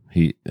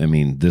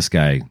 This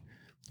guy.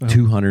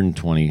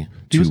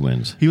 222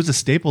 wins. He was a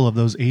staple of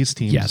those A's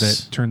teams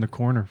that turned the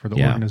corner for the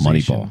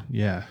organization. Moneyball.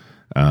 Yeah.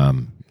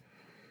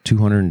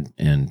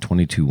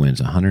 222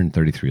 wins,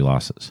 133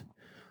 losses.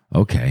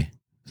 Okay.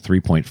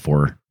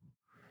 3.4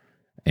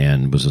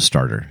 and was a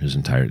starter his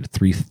entire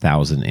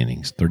 3,000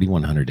 innings,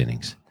 3,100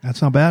 innings.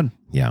 That's not bad.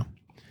 Yeah.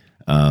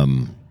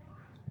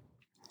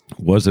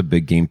 Was a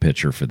big game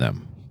pitcher for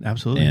them.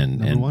 Absolutely.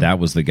 And that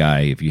was the guy,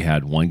 if you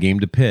had one game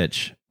to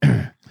pitch,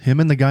 him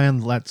and the guy on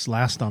that's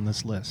last on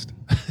this list.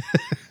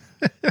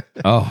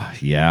 Oh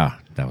yeah,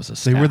 that was a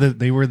staff.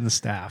 They were the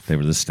staff. They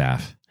were the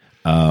staff.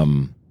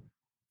 And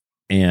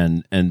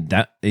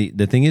that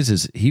the thing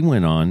is he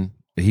went on.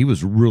 He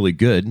was really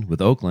good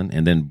with Oakland,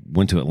 and then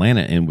went to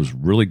Atlanta and was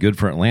really good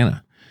for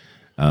Atlanta.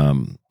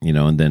 And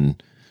then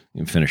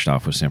finished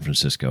off with San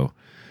Francisco,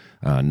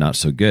 not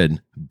so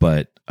good.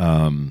 But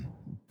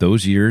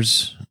those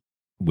years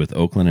with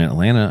Oakland and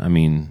Atlanta,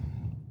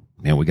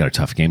 man, we got a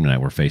tough game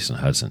tonight. We're facing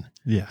Hudson.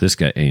 Yeah. This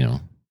guy,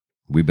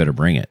 we better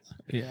bring it.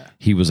 Yeah.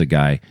 He was a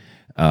guy.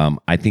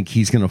 I think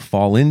he's going to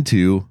fall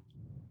into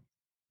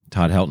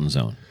Todd Helton's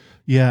zone.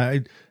 Yeah,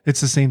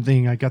 it's the same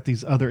thing. I got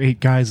these other 8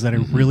 guys that I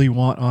really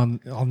want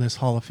on this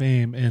Hall of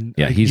Fame, and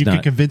you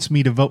can convince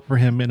me to vote for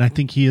him, and I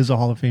think he is a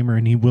Hall of Famer,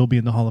 and he will be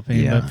in the Hall of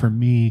Fame. Yeah. But for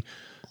me,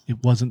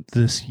 it wasn't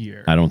this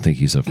year. I don't think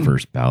he's a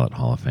first ballot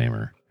Hall of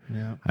Famer.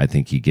 Yeah. I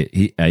think he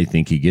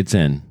gets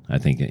in. I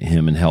think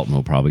him and Helton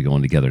will probably go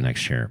in together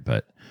next year,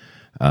 but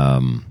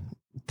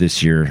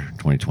this year,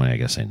 2020, I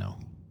guess I know.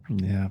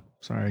 Yeah,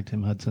 sorry,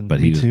 Tim Hudson. But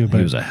he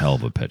was a hell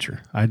of a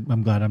pitcher.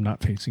 I'm glad I'm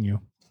not facing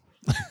you.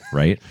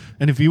 Right?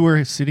 And if you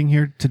were sitting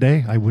here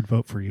today, I would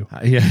vote for you.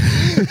 Yeah.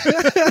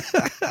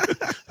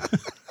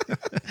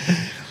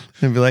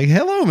 And be like,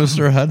 hello,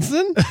 Mr.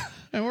 Hudson.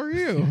 How are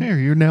you? Here,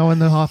 you're now in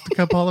the Off the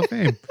Cup Hall of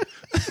Fame.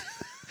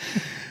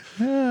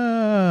 All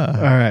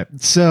right.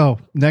 So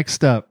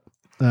next up,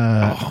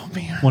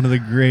 one of the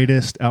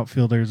greatest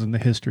outfielders in the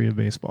history of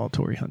baseball,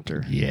 Torrey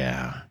Hunter.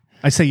 Yeah.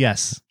 I say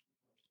yes.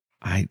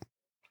 I'm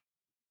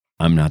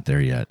not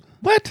there yet.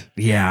 What?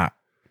 Yeah.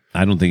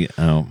 I don't think.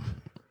 Oh,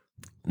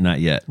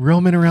 not yet.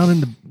 Roaming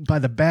around by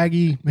the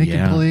baggie,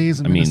 making plays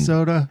in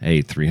Minnesota.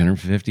 Hey,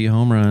 350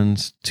 home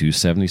runs,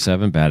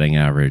 277 batting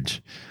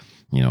average.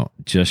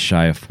 Just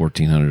shy of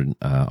 1,400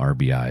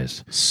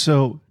 RBIs.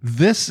 So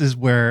this is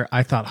where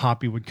I thought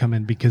Hoppy would come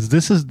in, because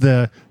this is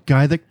the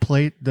guy that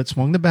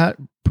swung the bat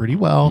pretty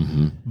well,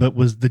 but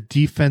was the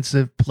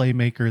defensive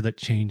playmaker that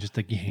changed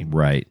the game.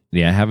 Right.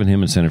 Yeah, having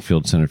him in center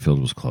field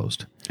was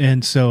closed.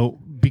 And so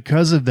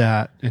because of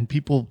that, and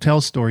people tell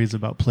stories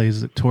about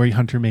plays that Torrey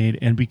Hunter made,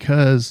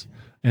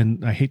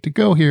 and I hate to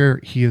go here,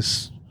 he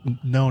is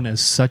known as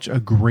such a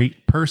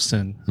great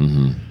person.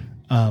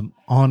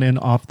 On and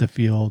off the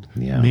field,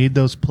 made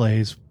those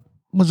plays,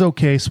 was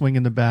okay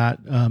swinging the bat,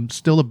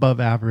 still above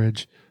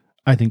average.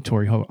 I think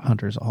Torrey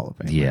Hunter is a Hall of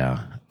Famer.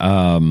 Yeah.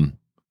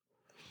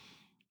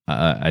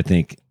 I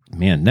think,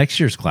 next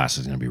year's class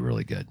is going to be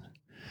really good.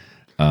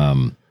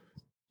 And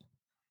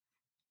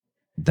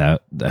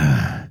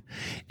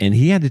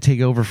he had to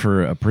take over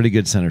for a pretty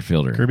good center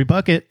fielder, Kirby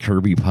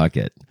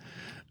Puckett.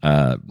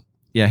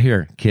 Yeah,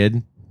 here,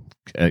 kid.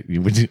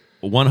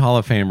 One Hall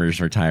of Famer is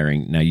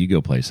retiring. Now you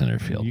go play center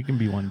field. You can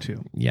be one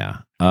too. Yeah.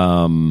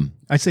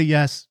 I say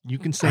yes. You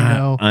can say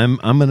no. I'm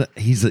gonna.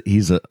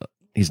 He's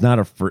not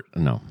a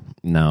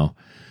no,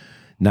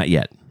 not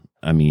yet.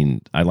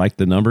 I like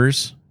the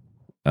numbers.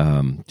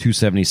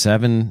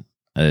 277.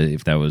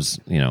 If that was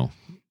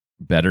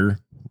better,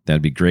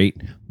 that'd be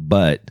great.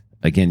 But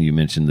again, you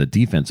mentioned the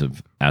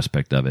defensive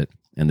aspect of it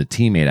and the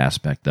teammate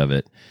aspect of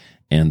it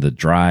and the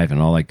drive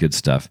and all that good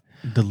stuff.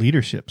 The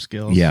leadership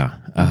skills. Yeah.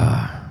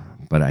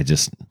 But I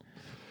just...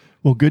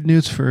 Well, good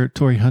news for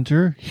Torrey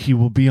Hunter. He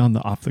will be on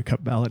the Off the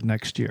Cup ballot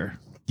next year.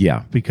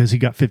 Yeah. Because he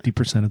got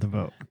 50% of the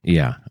vote.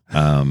 Yeah. So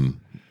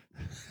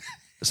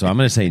I'm going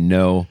to say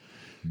no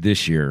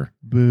this year.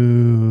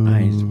 Boo.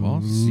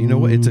 Well, you know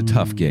what? It's a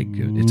tough gig.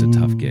 It's a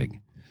tough gig.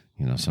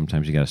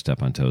 Sometimes you got to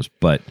step on toes.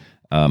 But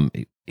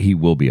he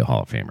will be a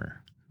Hall of Famer.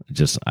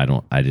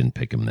 I didn't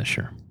pick him this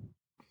year.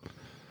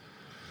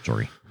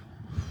 Sorry.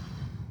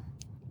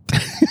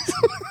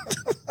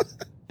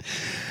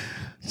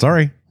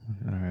 Sorry.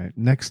 All right.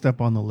 Next up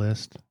on the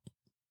list.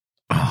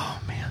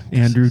 Oh, man.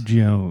 Andrew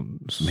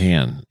Jones.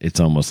 Man, it's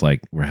almost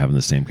like we're having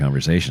the same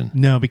conversation.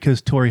 No,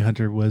 because Torrey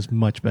Hunter was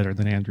much better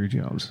than Andrew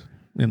Jones,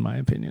 in my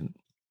opinion.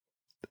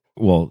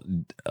 Well,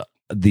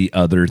 the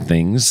other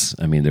things,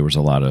 there was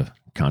a lot of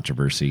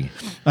controversy.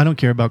 I don't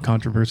care about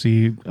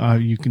controversy.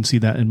 You can see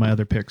that in my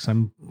other picks.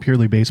 I'm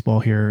purely baseball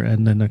here,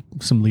 and then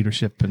some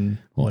leadership and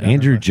whatever.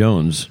 Andrew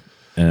Jones,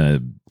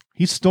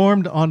 he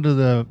stormed onto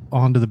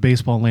the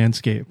baseball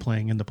landscape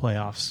playing in the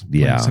playoffs.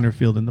 Yeah. Playing center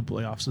field in the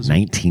playoffs.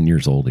 19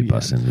 years old, he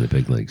busts into the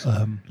big leagues.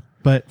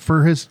 But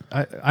for his,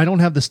 I don't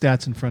have the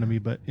stats in front of me,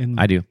 but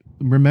I do.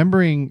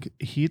 Remembering,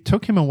 he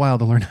took him a while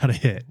to learn how to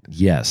hit.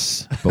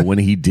 Yes, but when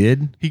he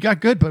did, He got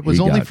good, but it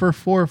was only for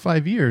 4 or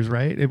 5 years,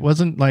 right? It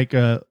wasn't like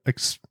a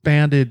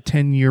expanded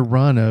 10-year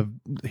run of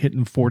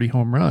hitting 40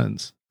 home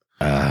runs.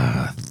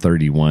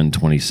 31,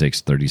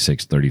 26,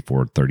 36,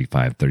 34,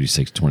 35,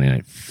 36,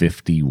 29,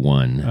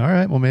 51. All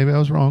right, well, maybe I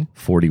was wrong.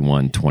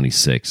 41,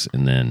 26,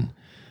 and then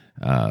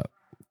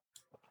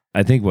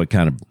I think what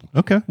kind of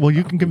Okay, well,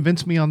 you can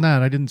convince me on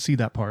that. I didn't see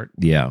that part.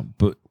 yeah,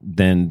 but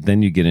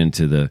then you get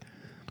into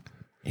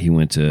he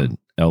went to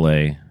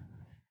L.A.,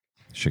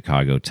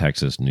 Chicago,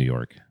 Texas, New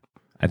York.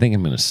 I think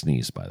I'm going to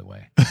sneeze, by the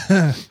way.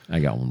 I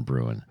got one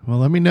brewing. Well,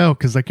 let me know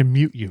because I can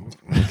mute you.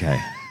 Okay.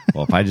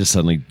 Well, if I just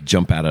suddenly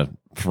jump out of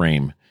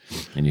frame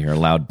and you hear a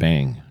loud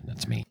bang,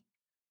 that's me.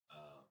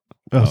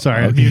 Oh,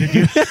 sorry, okay. I muted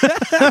you.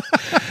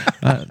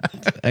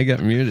 I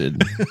got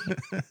muted.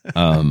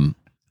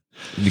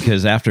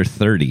 Because after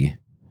 30,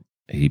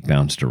 he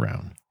bounced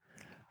around.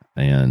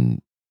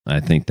 And I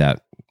think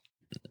that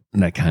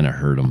kind of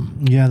hurt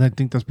him. Yeah, I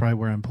think that's probably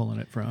where I'm pulling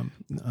it from.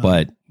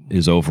 But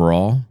his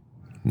overall,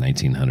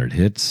 1,900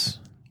 hits,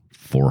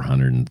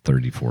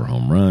 434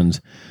 home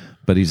runs,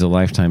 but he's a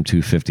lifetime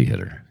 250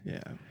 hitter.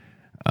 Yeah.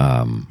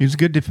 He was a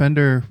good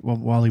defender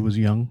while he was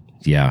young.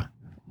 Yeah.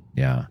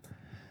 Yeah.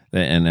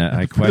 And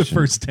I question the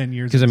first 10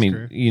 years. Because, I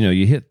mean,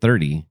 you hit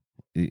 30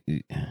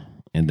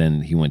 and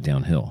then he went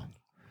downhill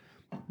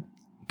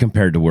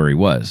compared to where he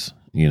was,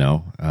 he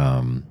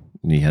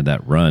had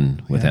that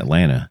run with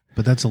Atlanta.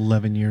 But that's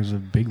 11 years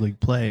of big league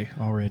play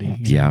already.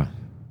 Yeah.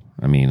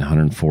 I mean,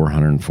 104,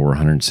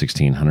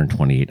 116,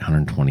 128,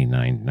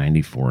 129,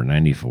 94,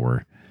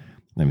 94.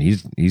 I mean,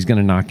 he's going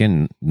to knock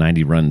in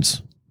 90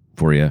 runs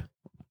for you,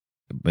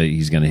 but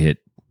he's going to hit,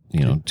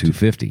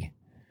 250.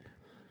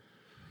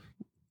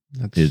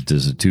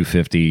 Does a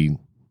 250,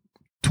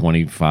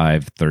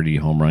 25, 30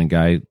 home run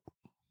guy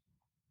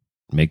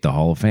make the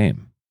Hall of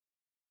Fame?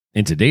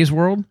 In today's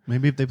world?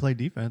 Maybe if they play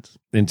defense.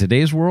 In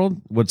today's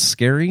world, what's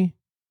scary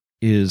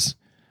is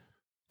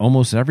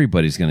almost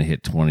everybody's going to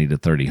hit 20 to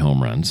 30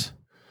 home runs.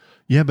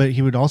 Yeah, but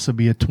he would also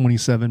be a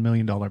 $27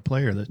 million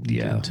player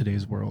in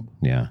today's world.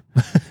 Yeah.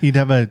 He'd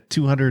have a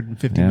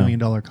 $250 million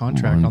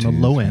contract on the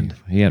low end.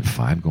 He had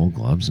 5 Gold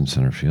Gloves in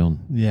center field.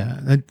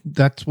 Yeah,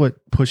 that's what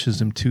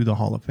pushes him to the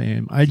Hall of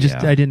Fame. I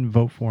didn't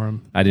vote for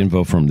him. I didn't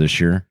vote for him this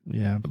year.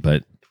 Yeah.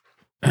 But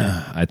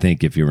I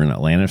think if you're an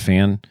Atlanta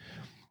fan,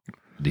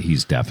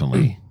 he's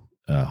definitely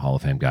a Hall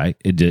of Fame guy.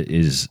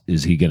 Is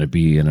he going to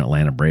be an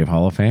Atlanta Brave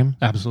Hall of Fame?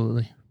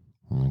 Absolutely.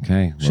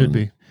 Okay. Should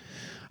be.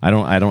 I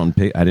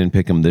didn't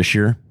pick him this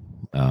year.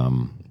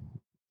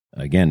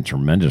 Again,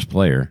 tremendous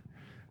player.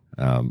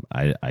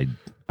 I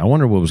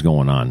wonder what was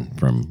going on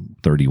from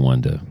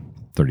 31 to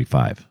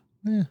 35.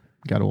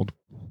 Got old.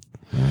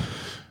 Yeah.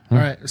 All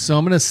right, so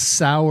I'm going to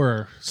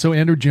sour. So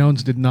Andrew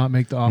Jones did not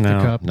make the Off the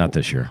Cup not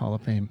this year. Hall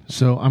of Fame.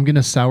 So I'm going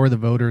to sour the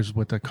voters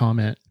with a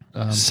comment.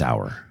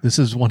 Sour. This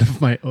is one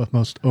of my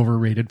most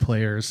overrated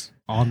players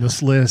on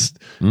this list,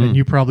 and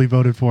you probably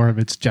voted for him.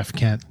 It's Jeff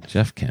Kent.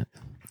 Jeff Kent.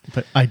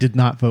 But I did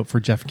not vote for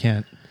Jeff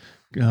Kent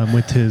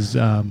with his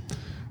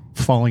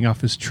falling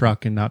off his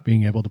truck and not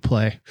being able to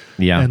play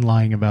and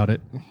lying about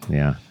it.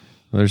 Yeah.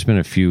 Well, there's been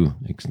a few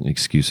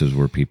excuses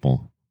where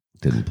people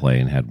didn't play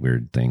and had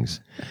weird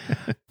things.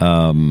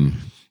 No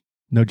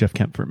Jeff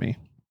Kent for me.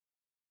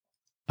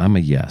 I'm a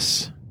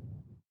yes.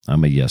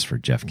 I'm a yes for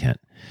Jeff Kent.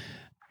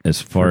 As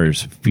far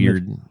as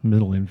feared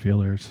middle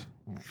infielders,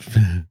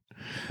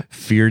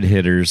 feared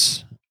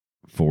hitters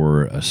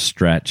for a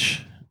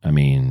stretch, I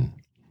mean,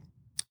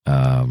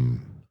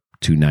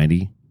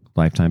 290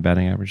 lifetime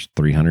batting average,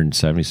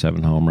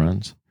 377 home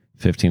runs,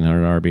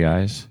 1,500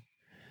 RBIs.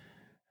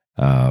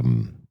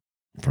 From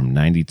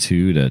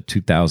 92 to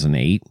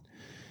 2008,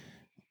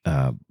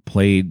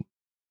 played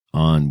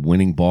on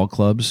winning ball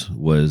clubs,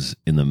 was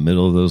in the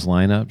middle of those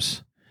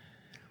lineups.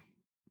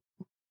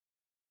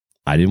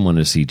 I didn't want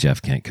to see Jeff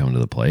Kent come to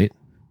the plate.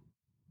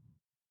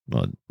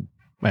 Well,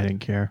 I didn't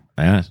care.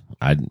 I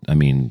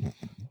mean,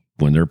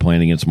 when they're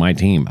playing against my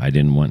team, I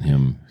didn't want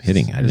him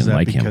hitting. I didn't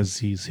like him because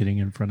he's hitting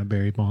in front of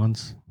Barry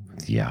Bonds.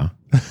 Yeah,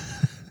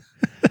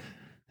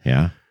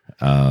 yeah.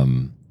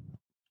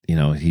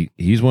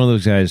 He's one of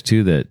those guys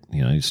too that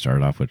he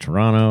started off with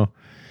Toronto,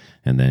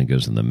 and then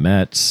goes in the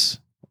Mets,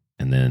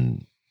 and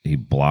then he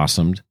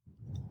blossomed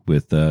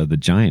with the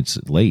Giants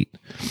late.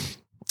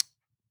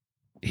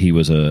 He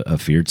was a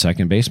feared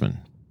second baseman.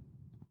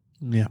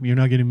 Yeah, you're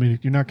not getting me.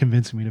 You're not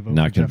convincing me to vote.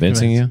 Not for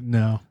convincing Jeff you?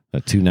 No.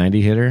 A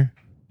 290 hitter?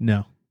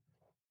 No.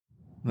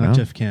 Not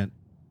Jeff Kent.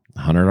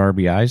 100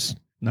 RBIs?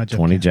 Not Jeff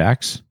 20 Kent.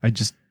 jacks? I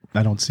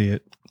don't see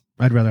it.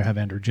 I'd rather have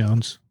Andrew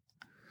Jones.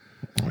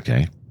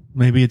 Okay.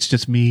 Maybe it's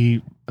just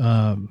me.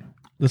 The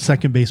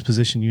second base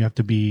position, you have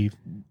to be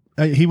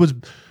He was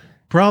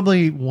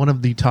probably one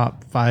of the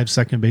top 5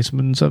 second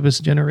basemen of his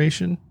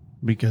generation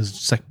because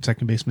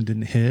second baseman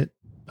didn't hit.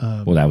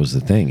 Well, that was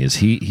the thing is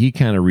he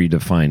kind of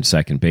redefined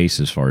second base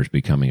as far as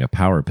becoming a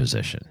power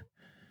position.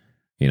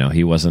 You know,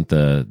 he wasn't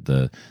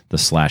the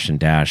slash and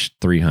dash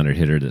 300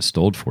 hitter that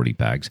stole 40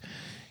 bags.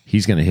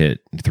 He's going to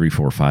hit 3,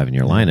 4, 5 in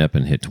your lineup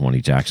and hit 20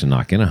 jacks and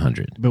knock in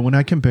 100. But when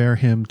I compare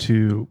him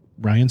to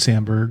Ryan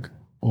Sandberg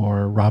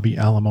or Robbie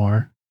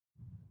Alomar,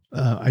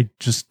 I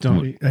just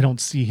don't. I don't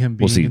see him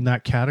being in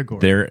that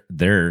category.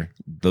 They're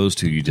those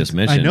two you just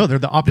mentioned. I know they're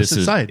the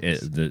opposite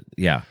sides.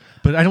 Yeah,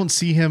 but I don't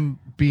see him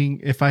being.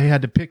 If I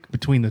had to pick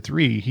between the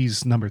 3,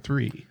 he's number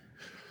 3.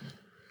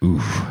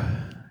 Ooh,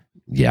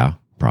 yeah,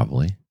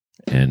 probably.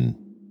 And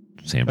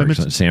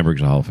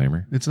Sandberg's a Hall of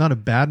Famer. It's not a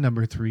bad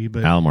number 3,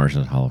 but Alomar's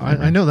a Hall of Famer.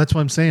 I know, that's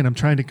what I'm saying. I'm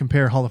trying to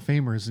compare Hall of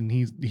Famers, and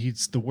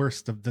he's the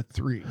worst of the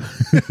 3.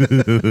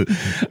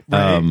 Right?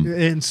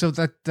 And so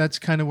that's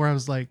kind of where I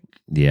was like,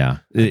 yeah.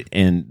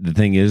 And the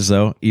thing is,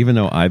 though, even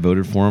though I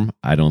voted for him,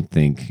 I don't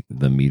think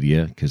the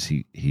media, because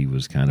he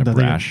was kind of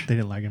brash. They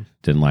didn't like him.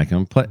 Didn't like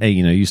him. But, hey,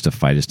 he used to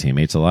fight his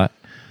teammates a lot.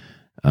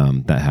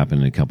 That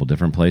happened in a couple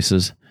different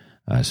places,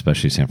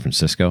 especially San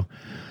Francisco.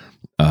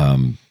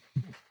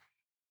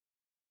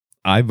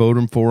 I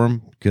voted for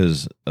him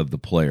because of the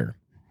player.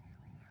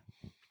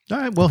 All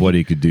right. Well, what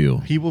he could do.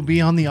 He will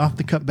be on the off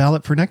the cup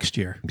ballot for next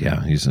year.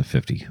 Yeah, he's a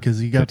 50 because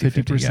he got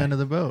 50% of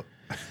the vote.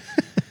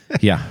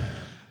 Yeah.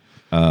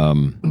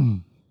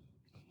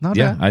 Not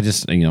bad. I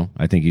just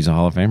I think he's a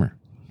Hall of Famer,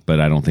 but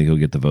I don't think he'll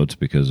get the votes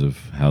because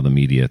of how the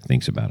media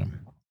thinks about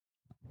him.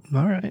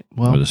 All right.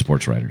 Well, or the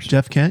sports writers.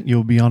 Jeff Kent,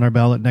 you'll be on our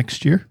ballot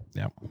next year.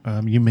 Yeah.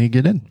 You may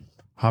get in.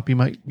 Hoppy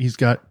might. He's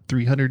got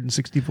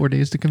 364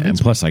 days to convince.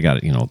 And plus, I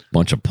got a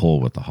bunch of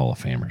pull with the Hall of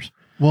Famers.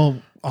 Well,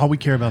 all we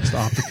care about is the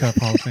off the cup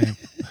Hall of Fame.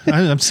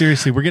 I'm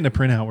seriously. We're getting a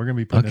printout. We're going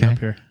to be putting it up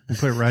here. We'll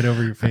put it right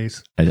over your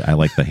face. I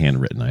like the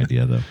handwritten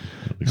idea though.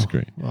 It looks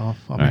great. Well,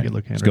 I'll make it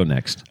look handwritten. Let's go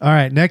next. All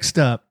right. Next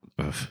up,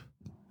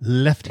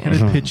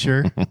 left-handed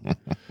pitcher.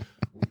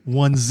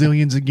 Won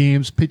zillions of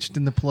games. Pitched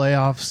in the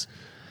playoffs.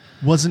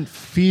 Wasn't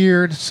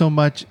feared so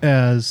much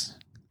as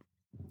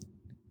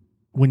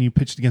when you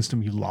pitched against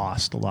him, you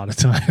lost a lot of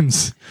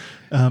times.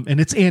 And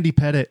it's Andy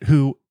Pettitte,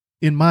 who,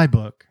 in my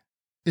book,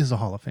 is a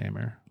Hall of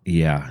Famer.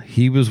 Yeah,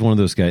 he was one of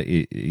those guys,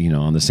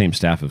 on the same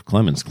staff of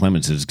Clemens.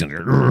 Clemens is going to,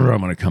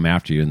 I'm going to come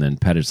after you. And then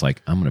Pettitte's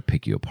like, I'm going to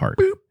pick you apart.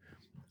 Boop.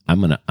 I'm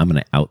going to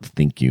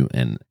outthink you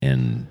and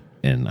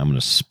I'm going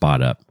to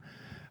spot up.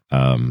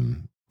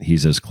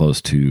 He's as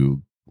close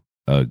to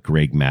a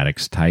Greg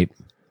Maddux type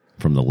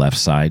from the left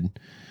side,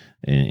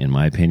 in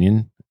my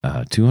opinion.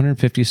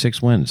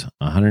 256 wins,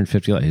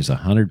 150. He's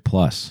 100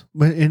 plus.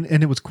 But and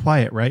it was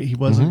quiet, right? He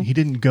wasn't. Mm-hmm. He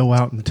didn't go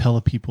out and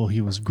tell people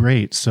he was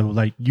great. So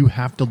like you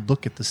have to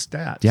look at the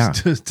stats. Yeah,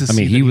 to I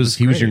mean, he was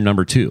your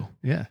number 2.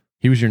 Yeah,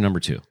 he was your number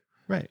 2.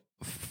 Right.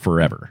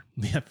 Forever.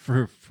 Yeah,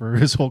 for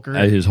his whole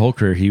career. His whole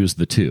career, he was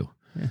the 2.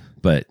 Yeah.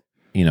 But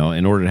in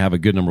order to have a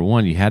good number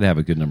 1, you had to have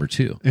a good number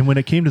 2. And when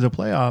it came to the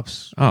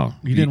playoffs,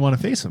 you didn't want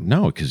to face him.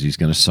 No, because he's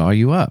going to saw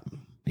you up.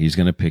 He's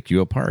going to pick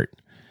you apart.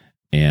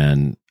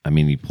 And I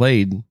mean, he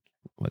played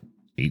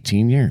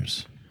 18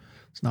 years.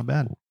 It's not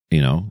bad.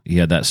 He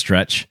had that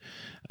stretch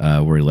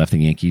where he left the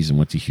Yankees and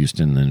went to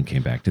Houston, and then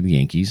came back to the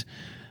Yankees.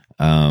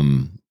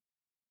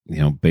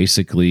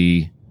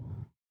 Basically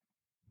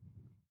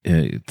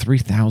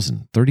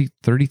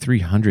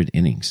 3,300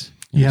 innings.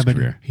 Yeah, but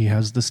career. He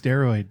has the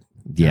steroid.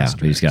 Yeah,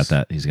 but he's got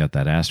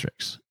that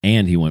asterisk,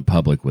 and he went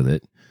public with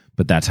it.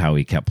 But that's how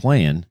he kept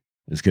playing,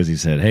 is because he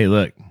said, "Hey,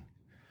 look,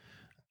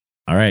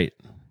 all right,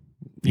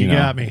 you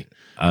got me.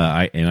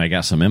 I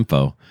got some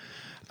info."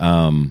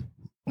 I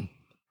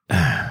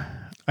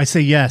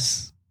say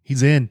yes.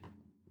 He's in.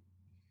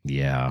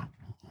 Yeah.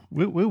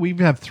 We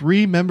have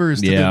 3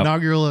 members to the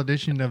inaugural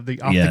edition of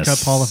the Off the Cup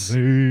Hall of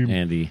Fame.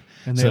 Andy.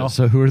 And they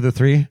so who are the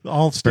 3?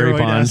 All Barry steroid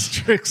Bonds,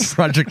 asterisks.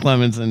 Roger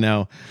Clemens, and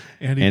now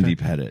Andy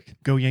Pettitte.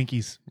 Go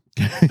Yankees.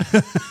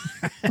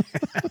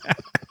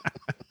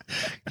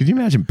 Could you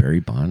imagine Barry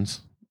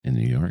Bonds in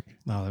New York?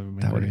 No,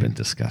 that would have been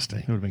disgusting.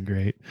 It would have been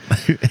great.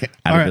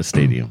 Out of the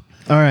stadium.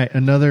 All right,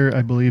 another,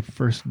 I believe,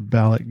 first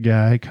ballot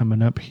guy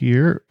coming up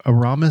here,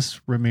 Aramis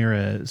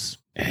Ramirez.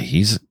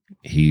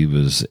 He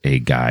was a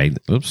guy.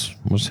 Oops,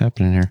 what's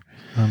happening here?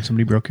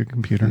 Somebody broke your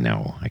computer.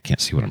 No, I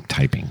can't see what I'm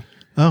typing.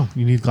 Oh,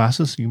 you need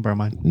glasses? You can borrow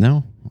mine.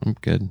 No, I'm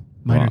good.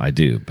 I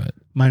do, but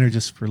mine are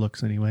just for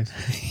looks, anyways.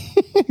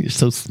 You're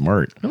so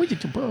smart. All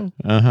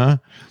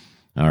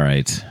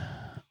right.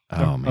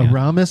 Oh man,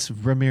 Aramis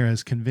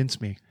Ramirez, convince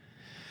me.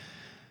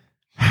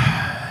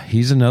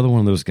 He's another one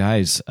of those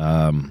guys.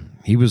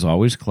 He was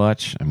always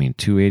clutch. I mean,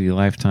 280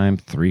 lifetime,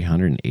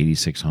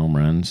 386 home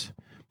runs,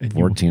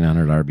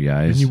 1,400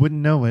 RBIs. And you wouldn't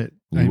know it.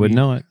 You wouldn't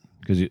know it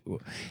because he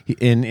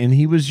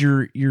was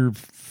your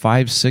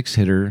 5-6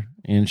 hitter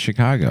in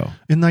Chicago.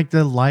 In like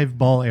the live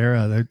ball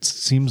era, it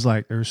seems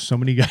like there's so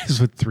many guys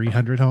with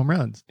 300 home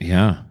runs.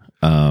 Yeah.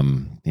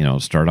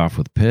 Start off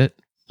with Pitt.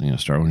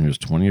 Start when he was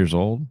 20 years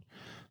old.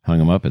 Hung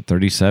him up at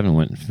 37.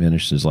 Went and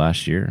finished his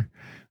last year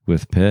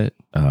with Pitt.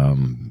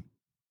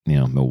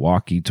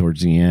 Milwaukee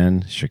towards the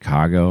end,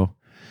 Chicago.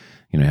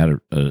 Had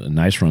a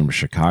nice run with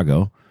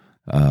Chicago,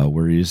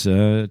 where he's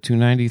a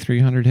 290,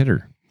 300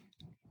 hitter.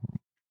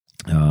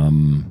 I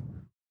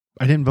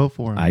didn't vote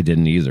for him. I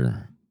didn't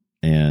either.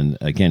 And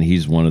again,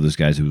 he's one of those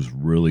guys who's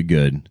really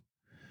good.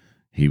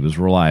 He was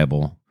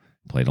reliable,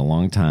 played a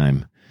long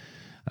time.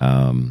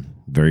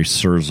 Very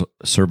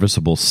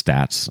serviceable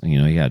stats.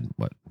 He had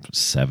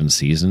 7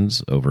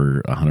 seasons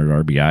over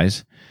 100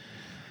 RBIs,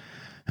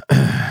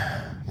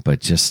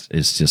 but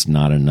it's just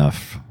not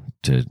enough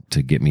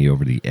to get me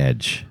over the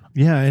edge.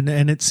 Yeah,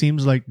 and it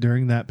seems like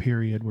during that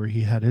period where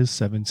he had his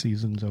 7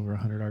 seasons over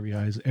 100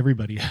 RBIs,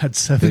 everybody had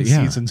 7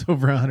 seasons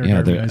over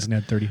 100 RBIs and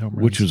had 30 home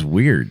runs, which was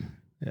weird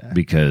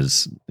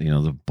because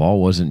the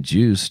ball wasn't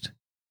juiced,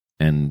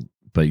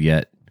 but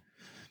yet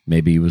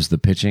maybe it was the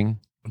pitching.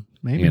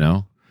 Maybe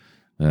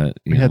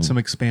we had some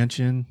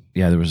expansion.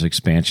 Yeah, there was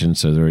expansion,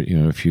 so there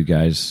were a few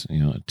guys,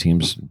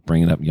 teams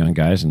bringing up young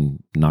guys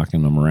and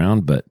knocking them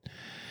around, but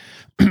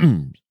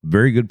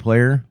very good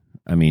player.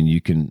 I mean, you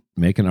can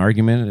make an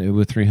argument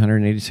with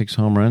 386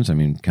 home runs. I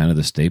mean, kind of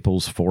the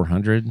Staples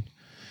 400.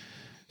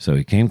 So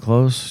he came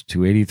close,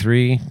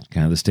 283,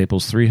 kind of the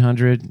Staples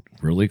 300,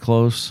 really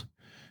close.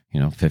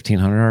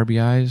 1,500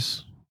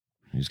 RBIs.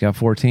 He's got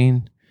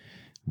 14.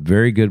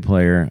 Very good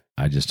player.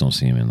 I just don't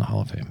see him in the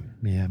Hall of Fame.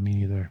 Yeah, me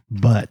neither.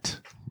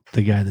 But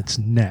the guy that's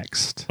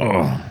next,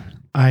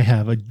 I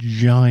have a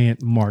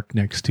giant mark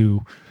next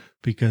to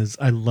because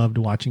I loved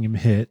watching him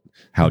hit.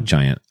 How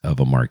giant of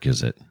a mark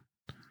is it?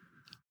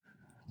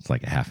 It's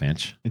like a half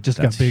inch. It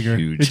just got bigger.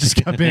 Huge. It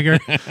just got bigger.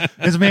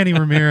 It's Manny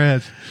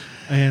Ramirez.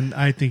 And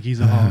I think he's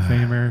a Hall of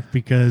Famer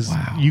because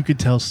you could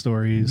tell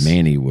stories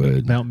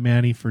about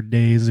Manny for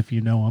days if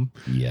you know him.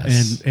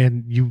 Yes.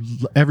 And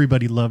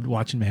everybody loved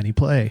watching Manny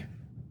play.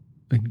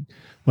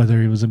 Whether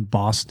he was in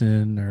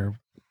Boston or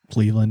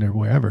Cleveland or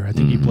wherever. I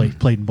think he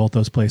played in both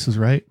those places,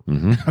 right?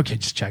 Mm-hmm. Okay,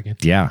 just checking.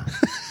 Yeah.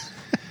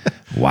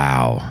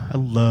 Wow. I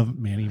love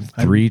Manny.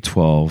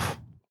 312,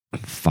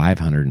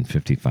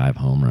 555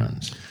 home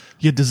runs.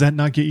 Yeah, does that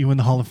not get you in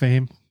the Hall of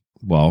Fame?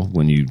 Well,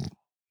 when you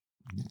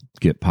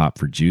get popped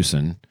for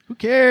juicing. Who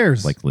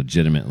cares? Like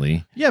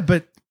legitimately. Yeah,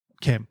 but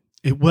Kim,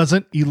 it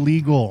wasn't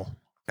illegal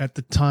at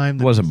the time.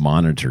 It wasn't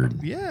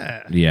monitored.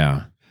 Yeah.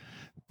 Yeah.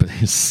 But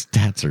his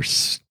stats are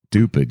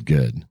stupid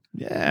good.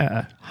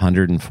 Yeah.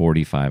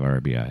 145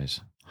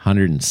 RBIs.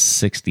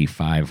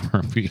 165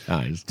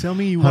 RBIs. Tell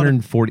me you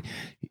 140.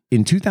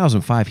 In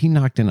 2005, he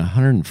knocked in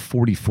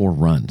 144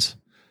 runs.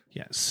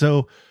 Yeah.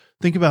 So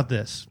think about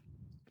this.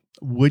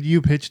 Would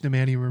you pitch to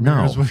Manny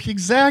Ramirez? No.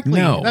 Exactly.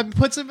 No. That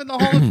puts him in the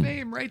Hall of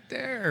Fame right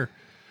there.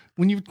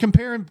 When you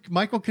compare him,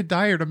 Michael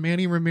Kadire to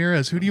Manny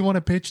Ramirez, who do you want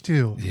to pitch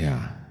to?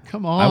 Yeah.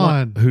 Come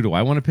on. Who do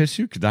I want to pitch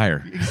to?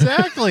 Kadire.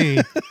 Exactly.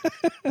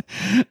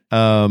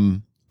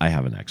 I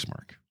have an X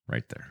mark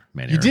right there.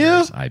 Manny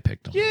Ramirez. Do? I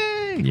picked him.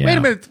 Yay. Yeah. Wait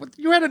a minute.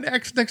 You had an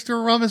X next to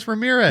Aramis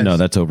Ramirez. No,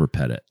 that's over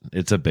Pettit.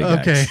 It's a big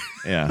X.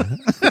 Yeah.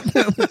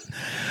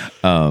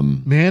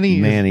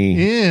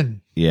 Manny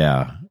in.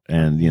 Yeah.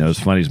 And it's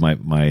funny is my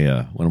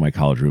one of my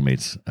college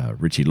roommates,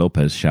 Richie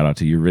Lopez, shout out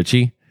to you,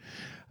 Richie,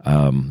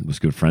 was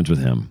good friends with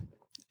him.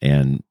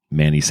 And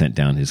Manny sent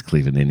down his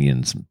Cleveland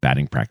Indians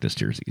batting practice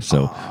jersey.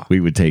 So we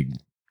would take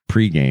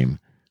pregame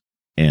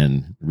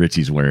and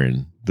Richie's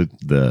wearing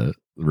the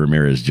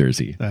Ramirez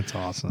jersey. That's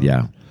awesome.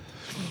 Yeah.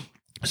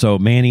 So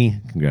Manny,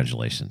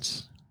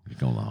 congratulations. You're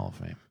going to the Hall of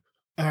Fame.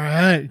 All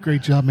right.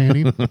 Great job,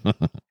 Manny.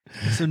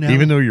 So now,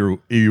 even though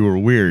you were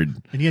weird.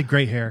 And he had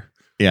great hair.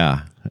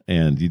 Yeah,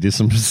 and you did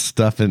some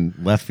stuff in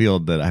left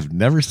field that I've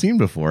never seen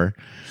before.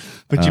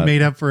 But you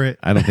made up for it.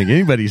 I don't think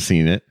anybody's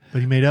seen it. But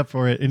he made up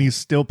for it, and he's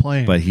still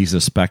playing. But he's a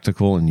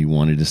spectacle, and you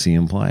wanted to see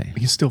him play.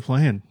 He's still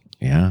playing.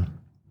 Yeah.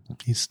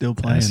 He's still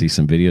playing. I see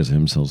some videos of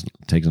him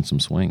taking some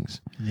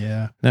swings.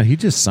 Yeah. No, he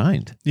just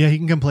signed. Yeah, he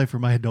can come play for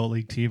my adult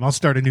league team. I'll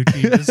start a new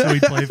team just so he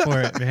play for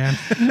it, man.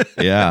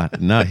 Yeah.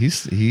 No, he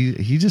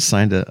just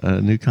signed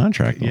a new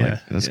contract. Yeah.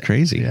 Like, that's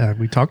crazy. Yeah,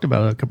 we talked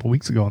about it a couple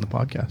weeks ago on the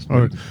podcast.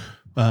 Or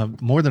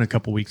more than a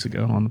couple weeks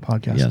ago on the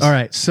podcast. Yes. All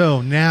right,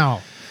 so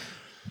now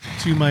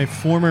to my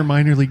former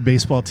minor league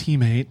baseball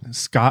teammate,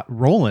 Scott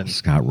Rowland.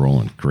 Scott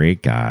Rowland,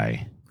 great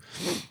guy.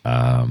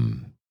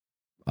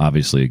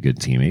 Obviously a good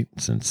teammate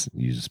since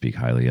you speak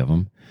highly of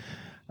him.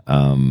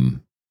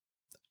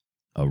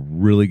 A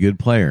really good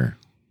player.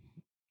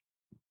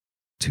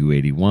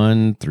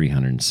 281,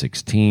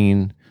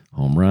 316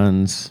 home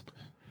runs,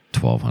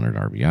 1,200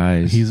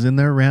 RBIs. He's in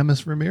their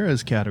Aramis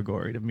Ramirez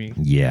category to me.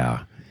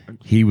 Yeah.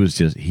 He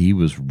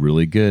was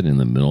really good in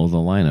the middle of the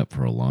lineup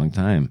for a long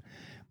time.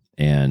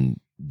 And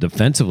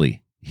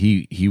defensively,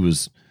 he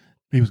was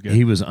good.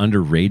 He was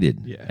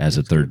underrated as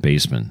a third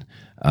baseman.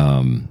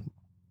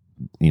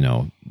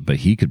 But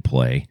he could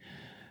play.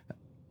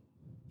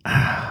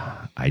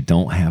 I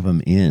don't have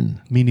him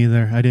in. Me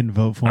neither. I didn't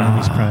vote for him.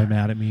 He's probably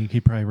mad at me. He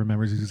probably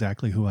remembers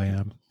exactly who I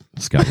am.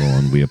 Scott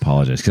Rowland, we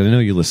apologize because I know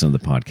you listen to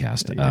the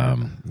podcast.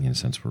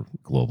 Since we're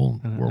global,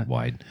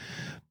 worldwide,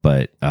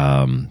 but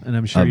and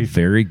I'm sure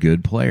very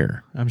good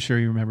player. I'm sure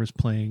he remembers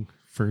playing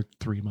for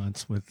 3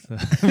 months with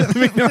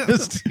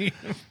McDonald's team.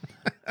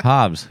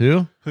 Hobbs,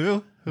 who?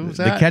 Who? Who's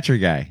The that? catcher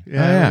guy.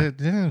 Yeah.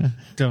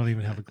 Don't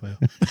even have a clue.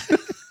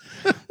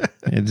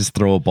 And just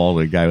throw a ball to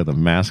a guy with a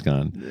mask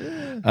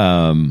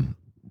on.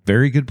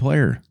 Very good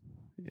player.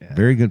 Yeah.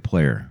 Very good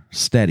player.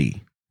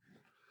 Steady.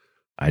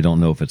 I don't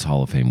know if it's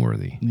Hall of Fame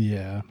worthy.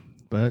 Yeah.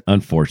 But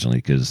Unfortunately,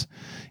 because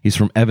he's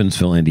from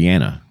Evansville,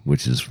 Indiana,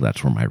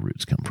 that's where my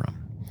roots come from.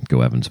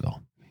 Go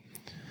Evansville.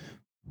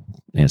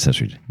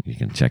 Ancestry. You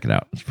can check it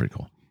out. It's pretty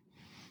cool.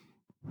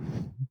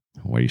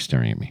 Why are you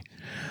staring at me?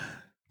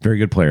 Very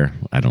good player.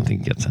 I don't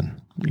think he gets in.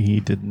 he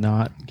did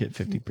not get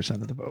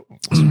 50% of the vote.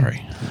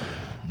 Sorry.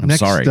 I'm Next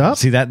sorry. up-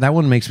 See, that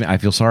one makes me, I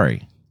feel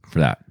sorry for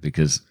that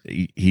because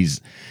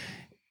he's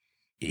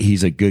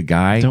a good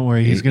guy. Don't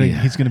worry, he's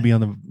gonna be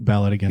on the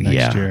ballot again next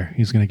Yeah. year.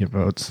 He's gonna get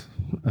votes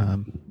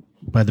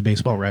by the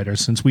baseball writers.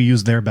 Since we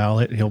use their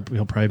ballot, he'll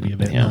probably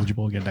be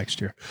eligible again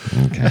next year.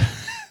 Okay.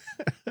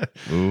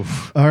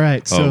 Oof. All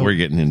right, so we're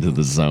getting into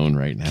the zone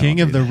right now.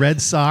 King of the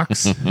Red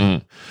Sox,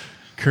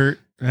 Kurt,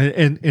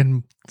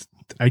 and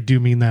I do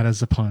mean that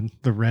as a pun.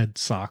 The Red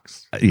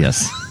Sox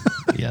Yes.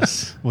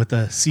 Yes. with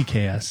a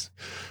CKS.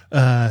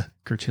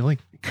 Kurt Schilling.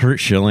 Kurt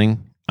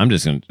Schilling. I'm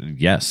just going to,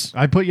 yes.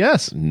 I put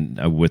yes.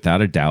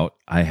 Without a doubt.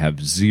 I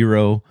have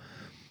zero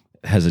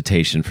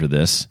hesitation for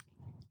this.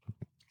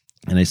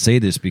 And I say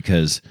this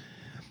because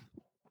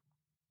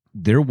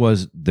there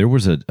was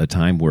a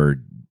time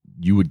where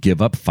you would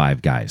give up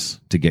 5 guys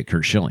to get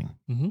Kurt Schilling.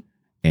 Mm-hmm.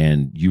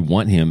 And you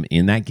want him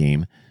in that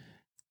game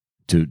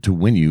to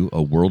win you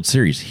a World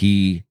Series.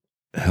 He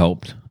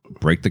helped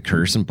break the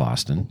curse in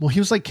Boston. Well, he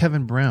was like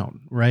Kevin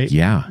Brown, right?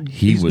 Yeah.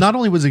 He's not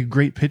only was he a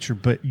great pitcher,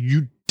 but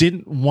you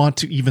didn't want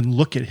to even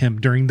look at him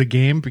during the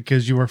game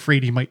because you were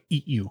afraid he might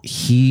eat you.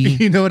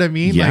 You know what I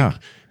mean? Yeah. Like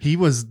he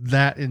was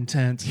that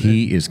intense.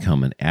 He is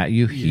coming at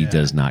you. He Yeah.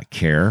 does not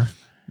care.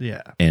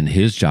 Yeah. And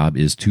his job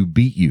is to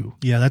beat you.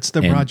 Yeah, that's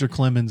the And- Roger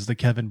Clemens, the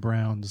Kevin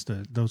Browns,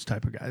 those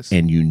type of guys.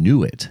 And you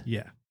knew it.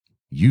 Yeah.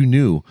 You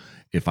knew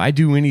if I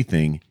do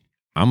anything,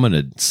 I'm going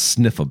to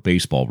sniff a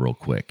baseball real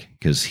quick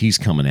because he's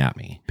coming at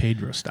me.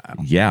 Pedro style.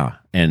 Yeah.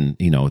 And,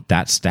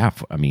 that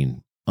staff, I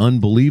mean,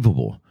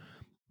 unbelievable.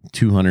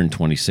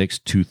 226,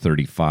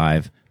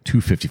 235,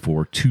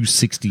 254,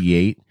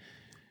 268,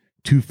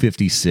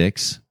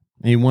 256.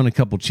 And he won a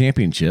couple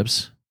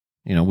championships,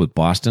 with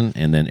Boston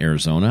and then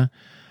Arizona.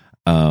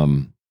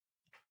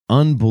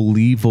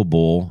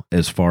 Unbelievable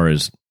as far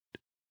as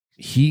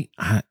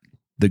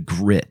the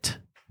grit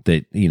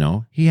that,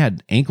 he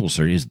had ankle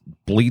surgery, his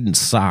bleeding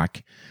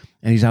sock,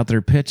 and he's out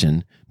there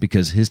pitching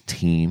because his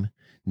team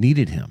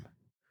needed him.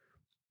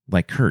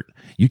 Like, Kurt,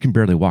 you can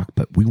barely walk,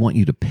 but we want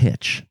you to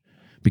pitch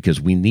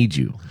because we need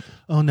you.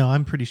 Oh no,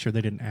 I'm pretty sure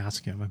they didn't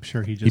ask him. I'm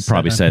sure he just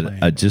Probably "I'm said,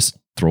 playing." just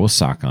throw a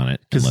sock on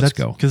it and let's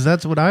go. Because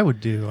that's what I would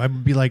do. I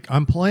would be like,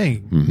 I'm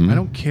playing. Mhm. I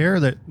don't care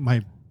that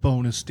my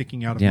bone is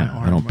sticking out of my Yeah,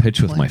 arm. I don't I'm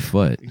pitch with my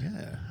playing. foot.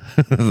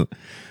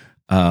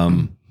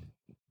 Yeah.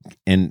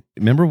 And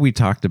remember we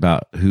talked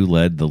about who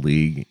led the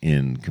league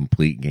in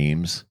complete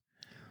games?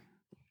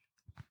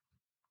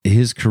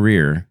 His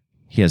career,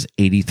 he has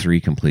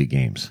 83 complete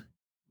games.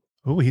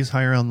 Oh, he's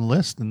higher on the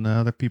list than the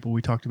other people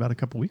we talked about a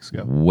couple weeks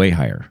ago. Way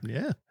higher.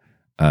 Yeah.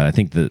 I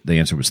think the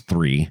answer was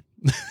 3.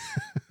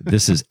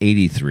 This is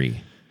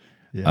 83.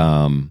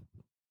 Yeah.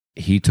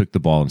 He took the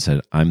ball and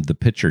said, I'm the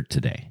pitcher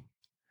today.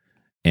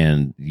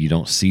 And you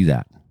don't see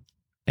that.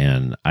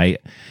 And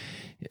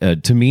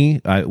to me,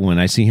 when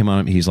I see him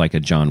on him, he's like a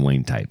John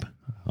Wayne type.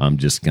 I'm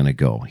just going to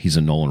go. He's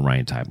a Nolan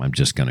Ryan type. I'm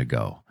just going to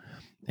go.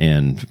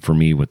 And for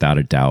me, without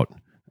a doubt,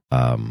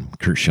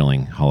 Kurt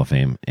Schilling, Hall of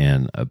Fame,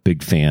 and a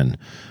big fan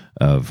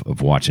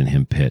of watching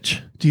him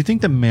pitch. Do you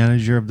think the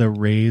manager of the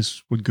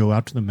Rays would go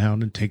out to the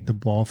mound and take the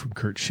ball from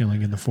Kurt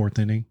Schilling in the 4th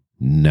inning?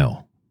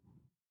 No.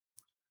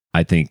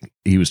 I think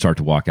he would start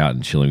to walk out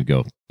and Schilling would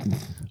go,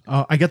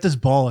 I got this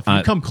ball. If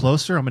you come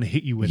closer, I'm going to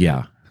hit you with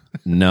yeah,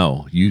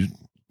 no,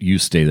 you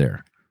stay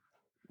there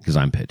because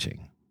I'm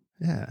pitching.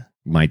 it. Yeah.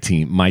 My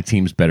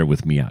team's better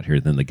with me out here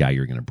than the guy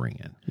you're going to bring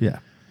in. Yeah.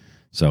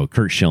 So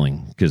Kurt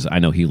Schilling, because I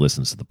know he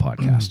listens to the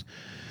podcast.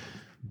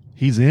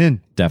 He's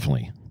in.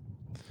 Definitely.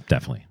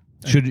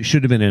 Should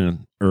have been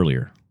in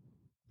earlier.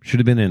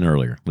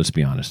 Let's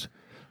be honest.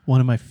 One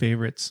of my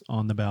favorites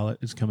on the ballot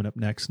is coming up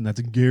next, and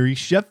that's Gary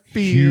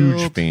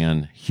Sheffield.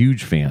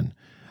 Huge fan.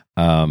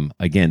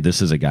 Again,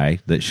 this is a guy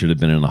that should have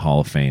been in the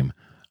Hall of Fame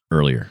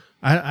earlier.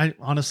 I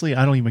honestly,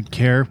 I don't even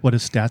care what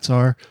his stats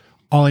are.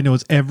 All I know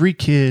is every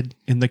kid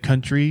in the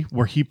country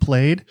where he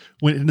played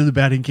went into the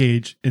batting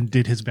cage and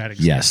did his batting.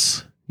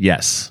 Yes.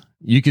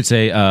 You could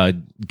say,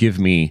 give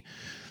me,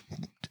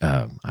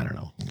 I don't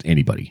know,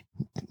 anybody,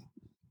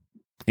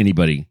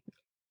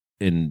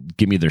 and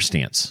give me their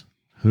stance.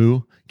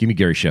 Who? Give me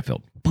Gary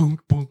Sheffield. Boom,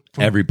 boom,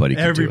 boom. Everybody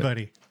could do it.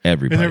 Everybody.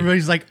 Everybody. And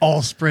everybody's like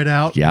all spread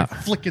out. Yeah.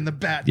 Like flicking the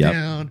bat Yep.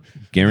 down.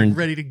 Guaran-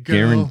 ready to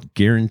go.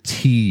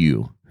 Guarantee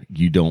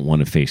you don't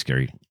want to face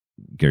Gary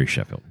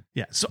Sheffield.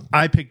 Yeah. So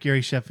I picked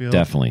Gary Sheffield.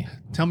 Definitely.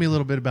 Tell me a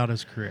little bit about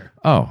his career.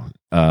 12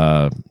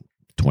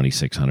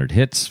 2,600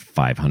 hits,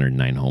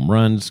 509 home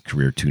runs,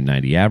 career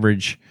 290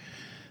 average,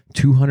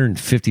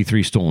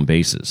 253 stolen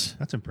bases.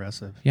 That's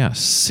impressive. Yeah,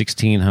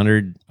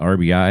 1,600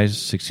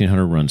 RBIs,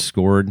 1,600 runs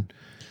scored.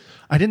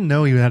 I didn't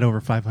know he had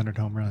over 500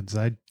 home runs.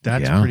 That's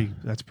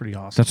pretty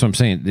awesome. That's what I'm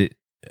saying.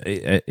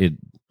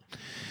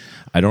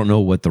 I don't know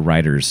what the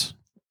writers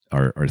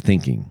are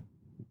thinking,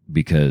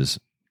 because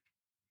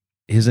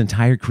his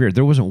entire career,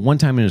 there wasn't one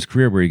time in his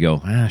career where you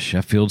go,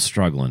 Sheffield's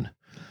struggling.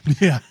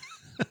 Yeah.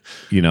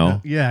 You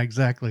know? Yeah,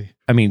 exactly.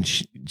 I mean,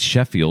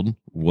 Sheffield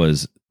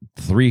was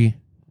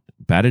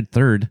batted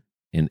third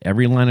in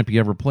every lineup you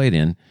ever played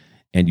in,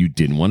 and you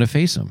didn't want to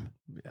face him.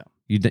 Yeah.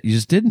 You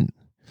just didn't.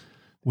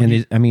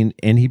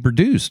 And he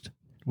produced.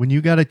 When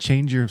you got to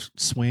change your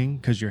swing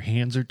because your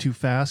hands are too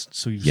fast,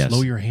 so you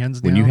slow your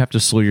hands down. When you have to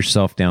slow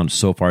yourself down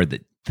so far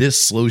that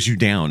this slows you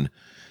down,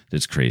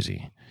 that's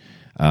crazy.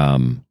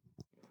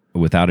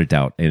 Without a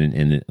doubt.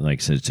 And like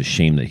I said, it's a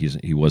shame that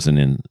he wasn't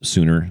in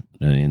sooner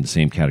in the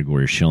same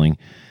category as Schilling.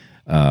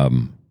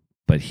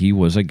 But he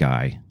was a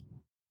guy,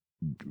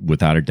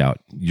 without a doubt,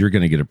 you're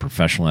going to get a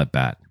professional at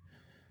bat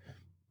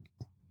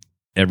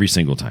every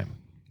single time.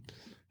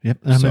 Yep.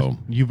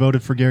 You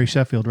voted for Gary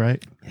Sheffield,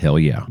 right? Hell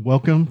yeah.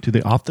 Welcome to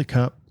the Off the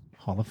Cup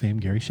Hall of Fame,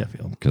 Gary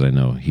Sheffield. Because I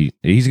know he's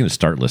going to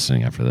start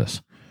listening after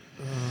this.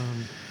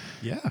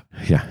 Yeah.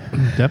 Yeah.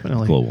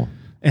 Definitely. Global.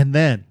 And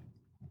then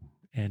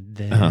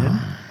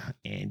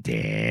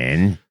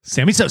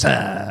Sammy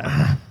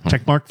Sosa.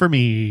 Check mark for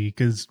me,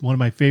 because one of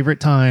my favorite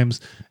times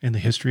in the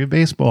history of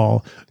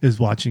baseball is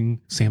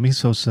watching Sammy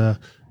Sosa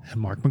and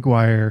Mark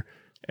McGwire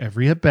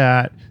every at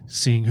bat,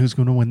 seeing who's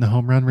going to win the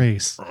home run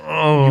race.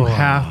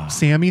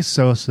 Sammy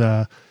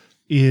Sosa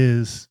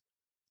is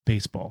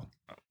baseball.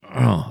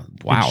 Oh,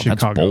 wow.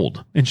 That's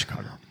bold. In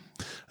Chicago.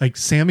 Like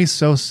Sammy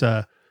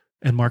Sosa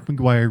and Mark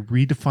McGwire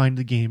redefined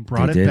the game,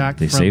 brought it back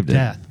from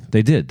death.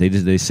 They did.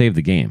 They saved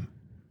the game.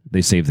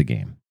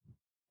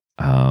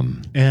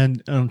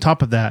 And on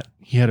top of that,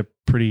 he had a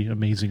pretty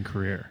amazing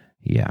career.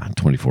 Yeah.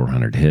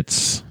 2,400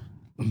 hits,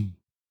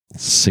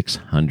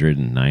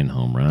 609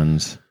 home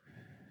runs,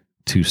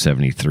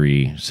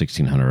 273,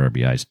 1,600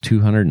 RBIs,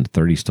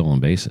 230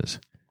 stolen bases.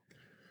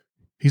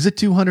 He's a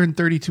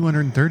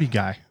 230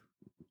 guy.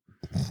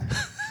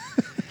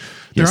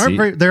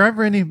 There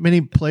aren't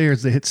many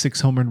players that hit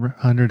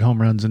 600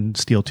 home runs and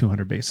steal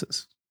 200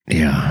 bases.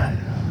 Yeah.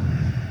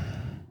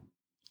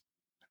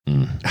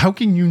 How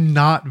can you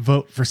not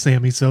vote for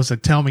Sammy Sosa?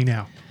 Tell me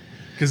now,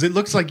 because it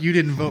looks like you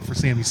didn't vote for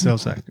Sammy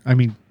Sosa. I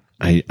mean,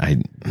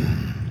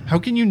 how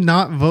can you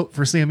not vote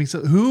for Sammy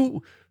Sosa?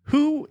 Who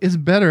is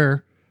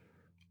better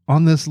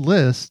on this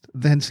list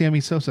than Sammy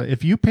Sosa?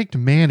 If you picked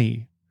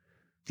Manny,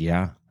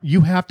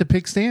 you have to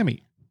pick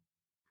Sammy,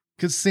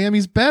 because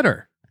Sammy's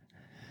better.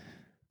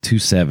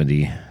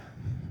 270.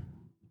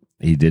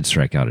 He did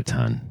strike out a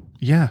ton.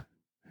 Yeah.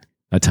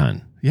 A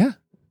ton. Yeah.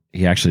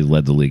 He actually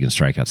led the league in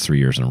strikeouts 3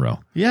 years in a row.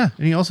 Yeah.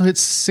 And he also hit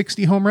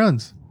 60 home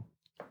runs.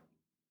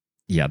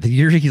 Yeah. The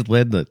year he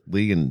led the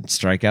league in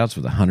strikeouts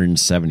with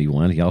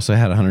 171, he also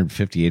had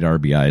 158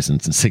 RBIs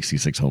and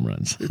 66 home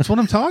runs. That's what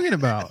I'm talking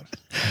about.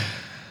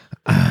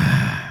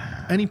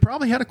 And he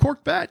probably had a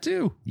cork bat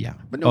too. Yeah.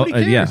 But nobody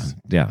cares.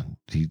 Yeah.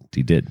 He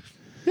did.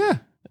 Yeah.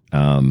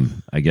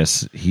 I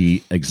guess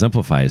he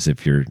exemplifies,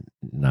 if you're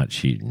not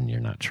cheating,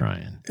 you're not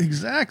trying.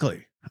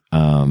 Exactly.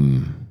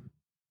 I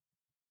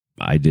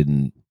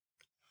didn't.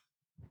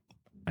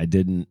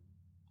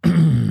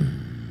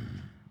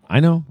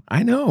 I know.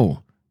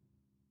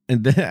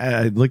 And then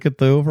I look at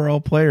the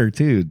overall player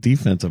too,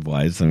 defensive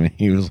wise. I mean,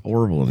 he was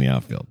horrible in the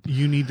outfield.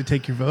 You need to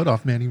take your vote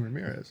off Manny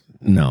Ramirez.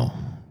 No.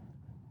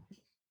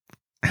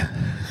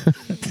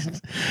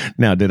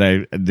 Now, do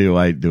I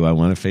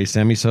want to face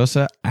Sammy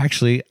Sosa?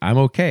 Actually, I'm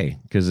okay,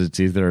 because it's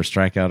either a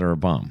strikeout or a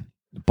bomb.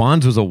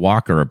 Bonds was a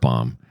walk or a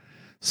bomb.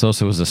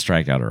 Sosa was a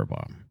strikeout or a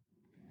bomb.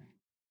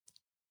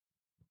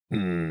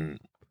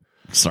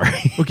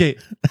 Sorry. Okay.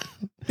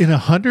 In a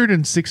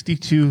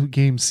 162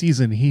 game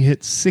season, he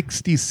hit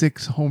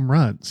 66 home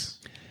runs.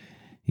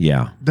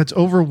 Yeah. That's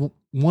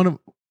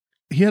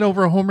he had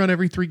over a home run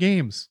every 3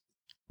 games.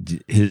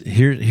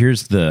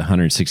 Here's the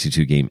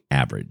 162 game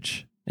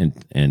average,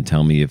 and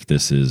tell me if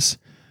this is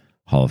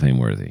Hall of Fame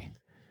worthy.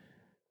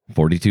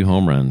 42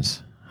 home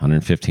runs,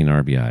 115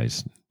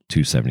 RBIs,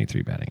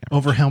 273 batting average.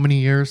 Over how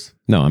many years?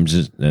 No, I'm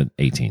just at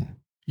 18.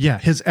 Yeah,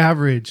 his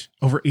average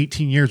over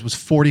 18 years was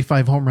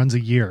 45 home runs a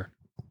year.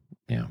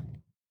 Yeah.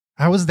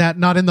 How is that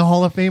not in the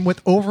Hall of Fame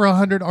with over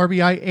 100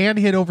 RBI and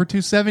hit over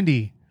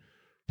 270?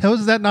 How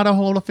is that not a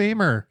Hall of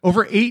Famer?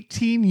 Over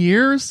 18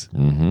 years?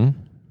 Mm-hmm.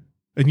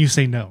 And you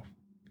say no.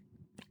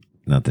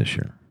 Not this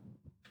year.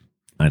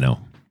 I know.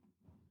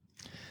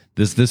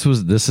 This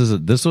was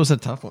a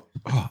tough one.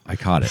 Oh, I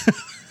caught it.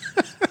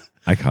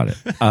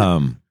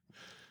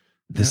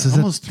 This is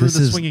almost threw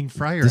the swinging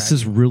fryer. This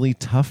is really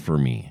tough for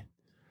me.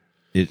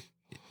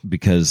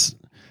 Because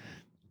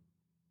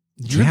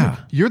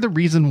you're the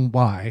reason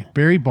why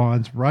Barry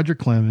Bonds, Roger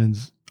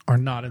Clemens are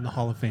not in the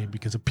Hall of Fame,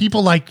 because of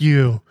people like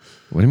you.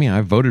 What do you mean?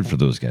 I voted for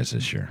those guys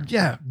this year.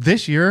 Yeah,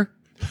 this year.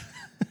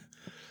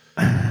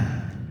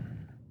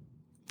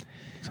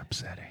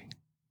 upsetting.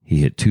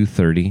 He hit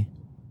 230,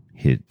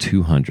 he hit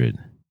 200,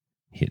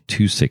 he hit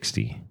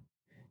 260,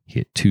 he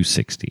hit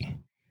 260,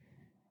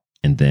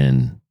 and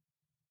then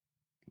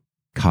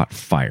caught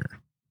fire.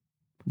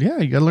 Yeah,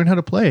 you got to learn how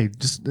to play.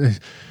 Just if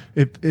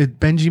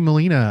Benji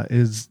Molina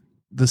is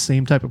the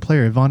same type of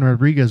player, Ivan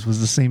Rodriguez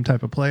was the same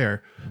type of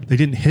player. They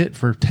didn't hit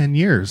for 10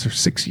 years or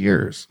 6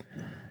 years.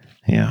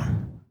 Yeah.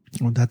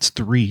 Well, that's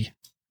 3.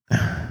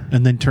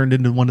 And then turned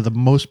into one of the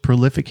most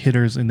prolific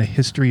hitters in the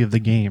history of the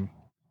game.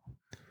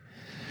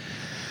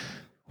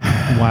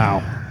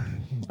 Wow.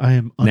 I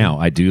am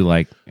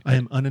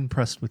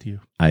unimpressed with you.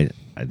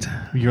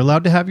 You're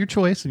allowed to have your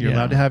choice and you're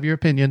allowed to have your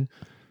opinion,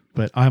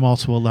 but I'm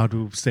also allowed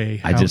to say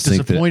how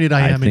disappointed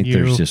I am in you. I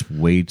think there's just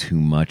way too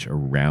much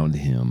around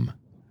him.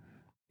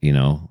 You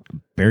know,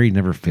 Barry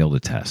never failed a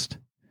test.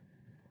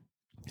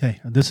 Hey,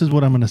 this is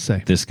what I'm going to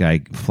say. This guy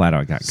flat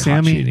out got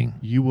Sammy, caught cheating.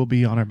 You will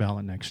be on our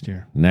ballot next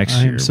year.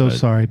 I'm so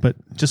sorry, but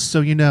just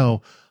so you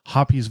know,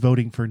 Hoppy's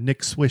voting for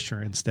Nick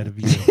Swisher instead of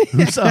you.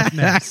 Who's up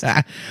next?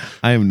 I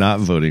am not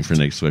voting for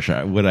Nick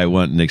Swisher. Would I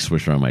want Nick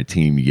Swisher on my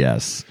team?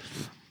 Yes.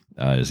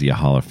 Is he a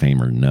Hall of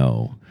Famer?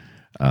 No.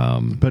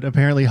 But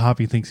apparently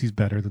Hoppy thinks he's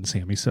better than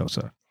Sammy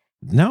Sosa.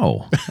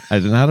 No,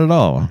 not at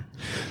all.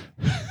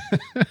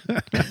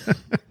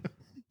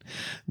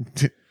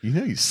 You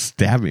know, you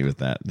stabbed me with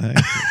that.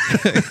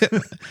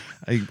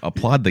 I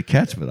applaud the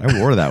catch, but I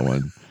wore that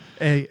one.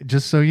 Hey,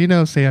 just so you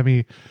know,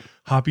 Sammy,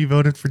 Hoppy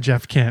voted for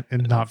Jeff Kent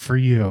and not for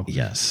you.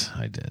 Yes,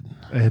 I did.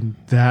 And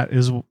that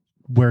is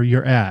where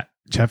you're at.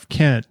 Jeff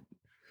Kent,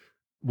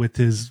 with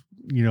his,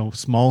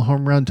 small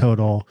home run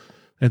total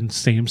and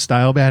same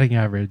style batting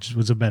average,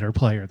 was a better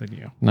player than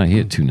you. No, he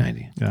had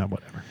 290. Yeah,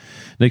 whatever.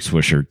 Nick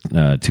Swisher,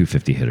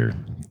 250 hitter,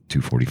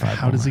 245.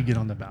 How does he get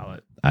on the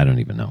ballot? I don't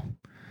even know.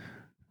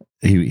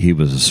 He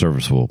was a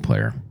serviceable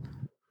player.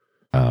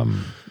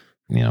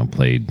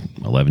 Played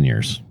 11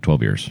 years,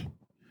 12 years,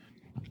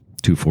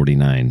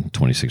 249,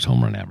 26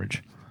 home run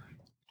average.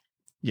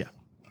 Yeah,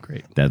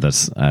 great.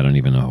 That's I don't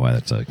even know why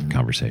that's a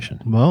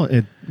conversation. Well,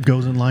 it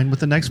goes in line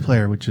with the next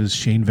player, which is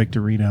Shane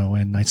Victorino.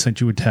 And I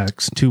sent you a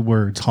text, 2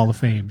 words, Hall of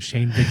Fame,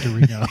 Shane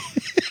Victorino.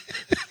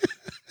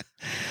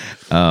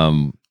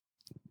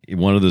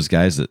 One of those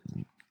guys that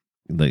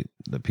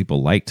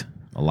people liked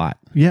a lot.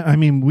 Yeah, I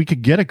mean, we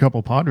could get a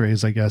couple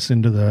Padres, I guess,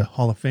 into the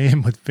Hall of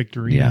Fame with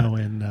Victorino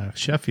and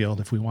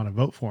Sheffield if we want to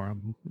vote for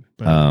him.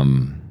 But,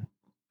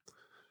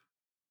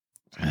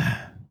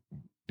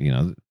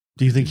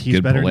 do you think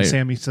he's better than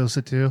Sammy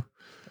Sosa too?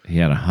 He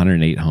had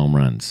 108 home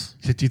runs.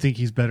 Do you think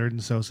he's better than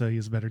Sosa? He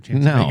has a better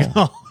chance. No, of making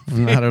Hall of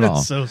Fame not at all.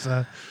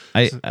 Sosa.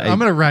 I'm going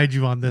to ride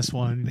you on this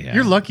one. Yeah.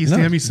 You're lucky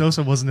Sammy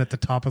Sosa wasn't at the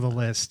top of the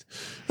list.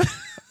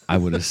 I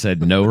would have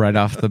said no right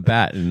off the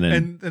bat and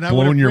then and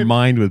blown your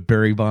mind with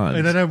Barry Bonds.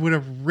 And then I would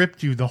have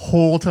ripped you the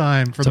whole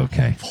time for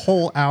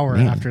whole hour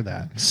after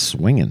that.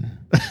 Swinging.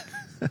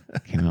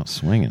 Came out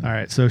swinging. All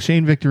right. So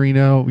Shane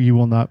Victorino, you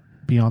will not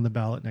be on the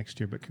ballot next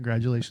year, but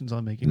congratulations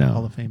on making the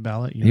Hall of Fame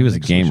ballot. He was a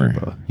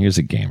gamer. He was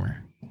a gamer.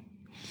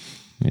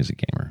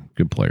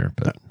 Good player.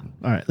 But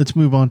all right. Let's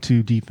move on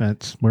to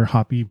defense, where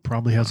Hoppy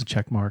probably has a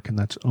check mark, and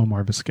that's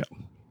Omar Vizquel.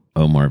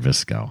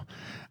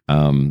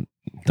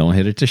 Don't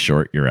hit it to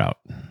short. You're out.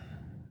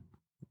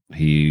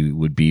 He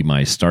would be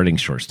my starting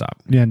shortstop.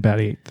 Yeah, and bat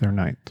 8th or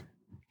 9th.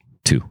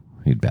 2.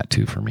 He'd bat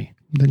 2 for me.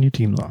 Then your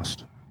team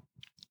lost.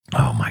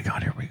 Oh my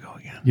God, here we go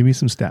again. Give me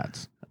some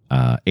stats.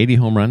 80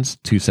 home runs,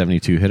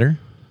 272 hitter,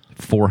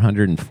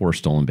 404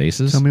 stolen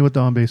bases. Tell me what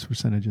the on base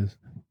percentage is.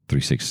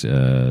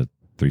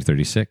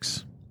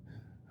 336.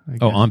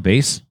 On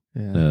base?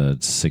 Yeah.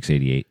 It's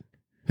 688.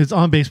 His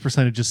on base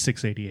percentage is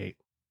 688.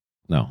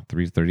 No,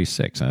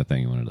 336. I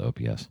think you wanted the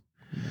OPS.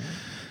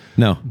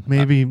 No.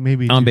 Maybe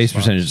on base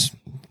percentage is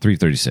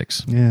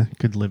 336. Yeah,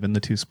 could live in the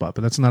 2 spot,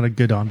 but that's not a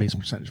good on base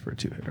percentage for a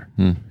 2 hitter.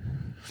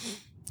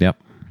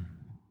 Yep.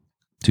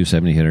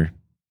 270 hitter.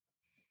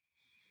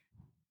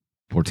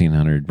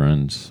 1,400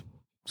 runs.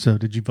 So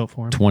did you vote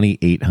for him?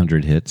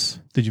 2,800 hits.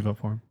 Did you vote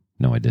for him?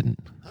 No, I didn't.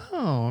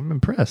 Oh, I'm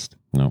impressed.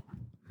 No.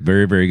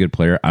 Very, very good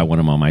player. I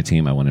want him on my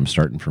team. I want him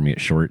starting for me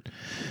at short,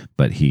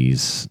 but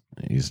he's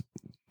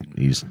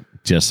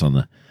just on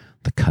the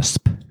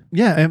cusp.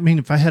 Yeah, I mean,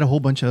 if I had a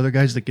whole bunch of other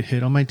guys that could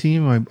hit on my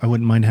team, I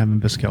wouldn't mind having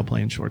Vizquel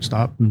playing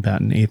shortstop and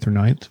batting 8th or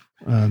 9th,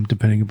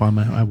 depending upon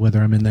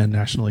whether I'm in the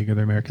National League or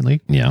the American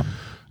League. Yeah.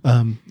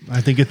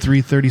 I think a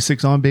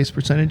 336 on base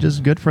percentage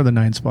is good for the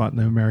 9th spot in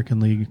the American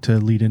League to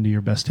lead into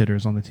your best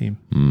hitters on the team.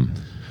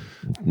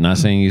 Not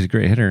saying he's a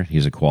great hitter.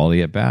 He's a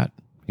quality at bat.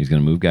 He's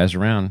going to move guys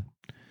around.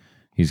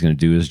 He's going to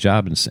do his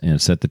job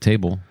and set the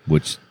table,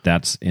 which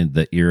that's in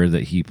the era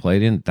that he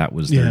played in. That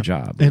was their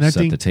job. And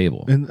set the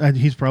table. And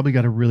he's probably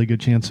got a really good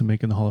chance of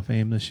making the Hall of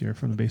Fame this year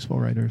from the baseball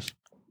writers.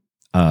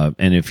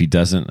 And if he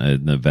doesn't,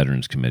 the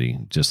Veterans Committee,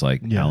 just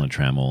like Alan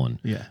Trammell and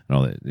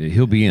all that,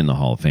 he'll be in the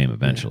Hall of Fame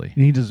eventually. Yeah.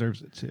 And he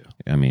deserves it too.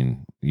 I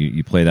mean,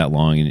 you play that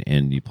long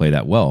and you play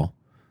that well,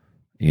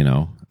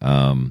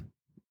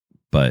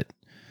 but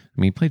I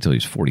mean, he played till he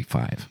was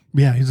 45.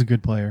 Yeah, he's a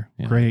good player.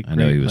 Great. I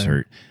know he was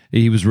hurt.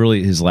 He was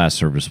really, his last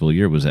serviceable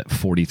year was at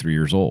 43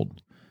 years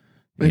old.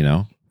 you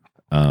know.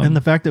 And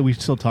the fact that we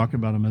still talk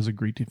about him as a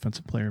great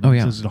defensive player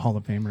means he's a Hall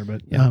of Famer.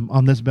 But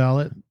on this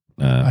ballot,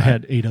 I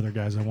had 8 other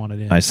guys I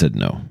wanted in. I said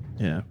no.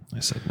 Yeah, I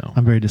said no.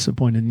 I'm very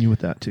disappointed in you with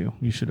that too.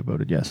 You should have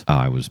voted yes.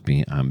 I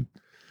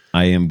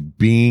am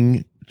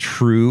being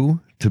true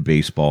to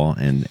baseball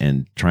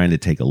and trying to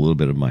take a little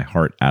bit of my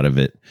heart out of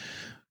it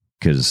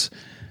because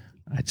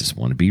I just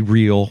want to be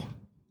real.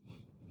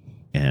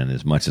 And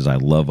as much as I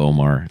love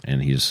Omar,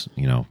 and he's,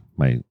 you know,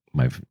 my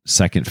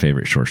second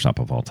favorite shortstop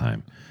of all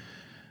time,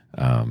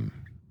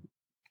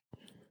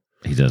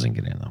 he doesn't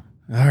get in though.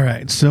 All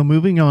right. So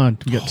moving on,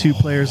 we got 2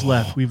 players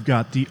left. We've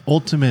got the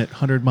ultimate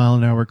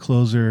 100-mile-an-hour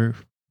closer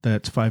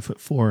that's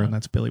 5'4", and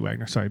that's Billy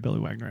Wagner. Sorry, Billy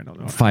Wagner. I don't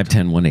know.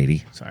 5'10",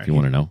 180. Sorry. If you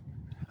want to know.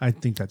 I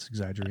think that's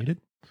exaggerated.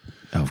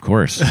 Of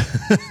course.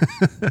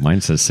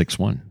 Mine says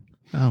 6'1".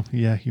 Oh,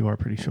 yeah. You are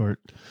pretty short.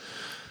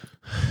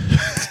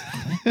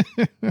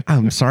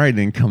 I'm sorry I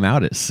didn't come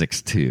out at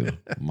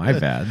 6'2". My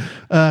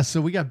bad. So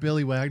we got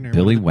Billy Wagner.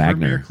 Billy one of the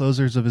Wagner. premier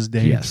closers of his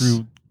day. Yes.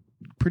 Through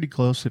pretty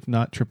close, if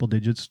not triple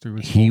digits, through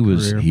his whole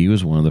career. He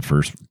was one of the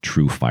first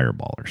true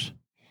fireballers,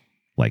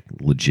 like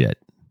legit.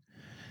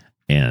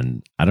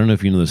 And I don't know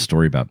if you know the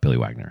story about Billy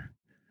Wagner.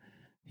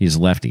 He's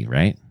lefty,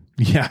 right?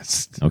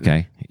 Yes.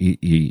 Okay.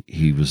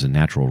 He was a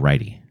natural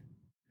righty.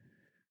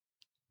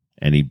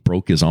 And he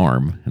broke his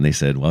arm, and they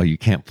said, well, you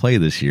can't play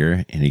this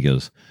year. And he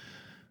goes,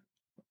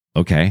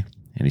 okay.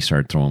 And he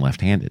started throwing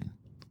left-handed.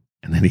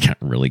 And then he got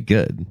really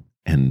good.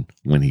 And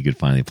when he could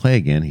finally play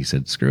again, he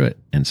said, screw it,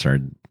 and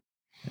started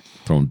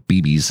throwing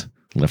BBs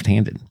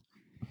left-handed.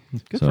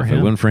 So if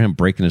it wasn't for him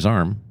breaking his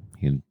arm,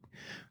 he'd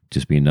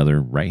just be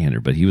another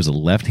right-hander. But he was a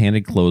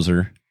left-handed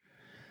closer,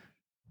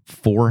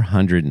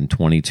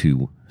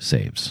 422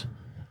 saves.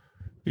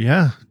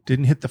 Yeah.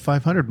 Didn't hit the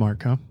 500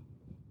 mark, huh?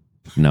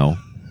 No.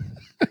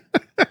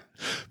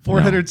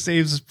 400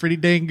 saves is pretty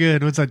dang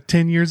good. What's that,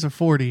 10 years of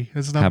 40?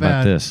 That's not bad.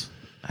 How about this?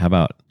 How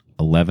about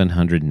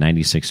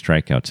 1,196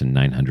 strikeouts in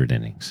 900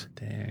 innings?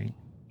 Dang.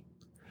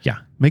 Yeah.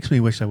 Makes me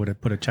wish I would have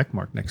put a check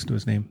mark next to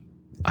his name.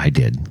 I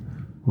did.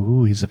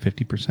 Ooh, he's a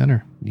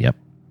 50%er. Yep.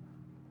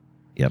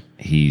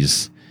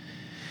 He's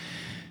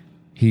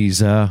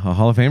a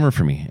Hall of Famer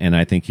for me, and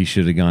I think he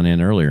should have gone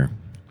in earlier.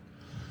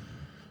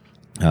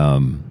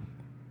 You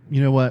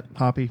know what,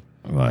 Poppy?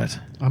 What?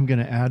 I'm going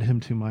to add him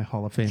to my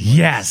Hall of Fame list.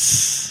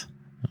 Yes.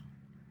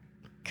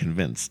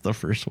 Convinced the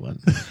first one.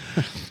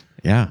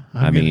 Yeah.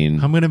 I'm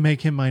going to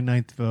make him my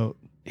 9th vote.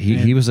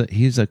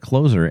 He's a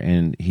closer,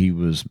 and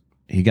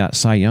he got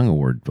Cy Young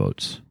Award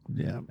votes.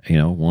 Yeah. You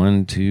know,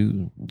 1,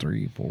 2,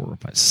 3, 4,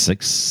 5,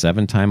 6,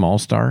 7-time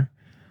All-Star.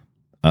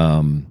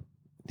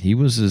 He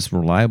was as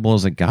reliable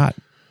as it got.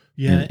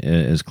 Yeah.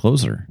 As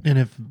closer. And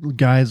if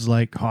guys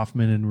like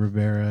Hoffman and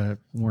Rivera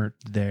weren't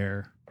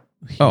there,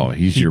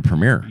 he's your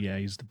premier. Yeah,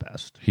 he's the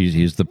best.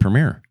 He's the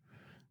premier.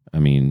 I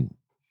mean,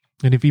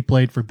 and if he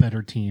played for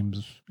better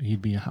teams,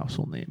 he'd be a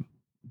household name.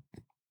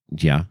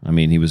 Yeah, I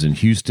mean, he was in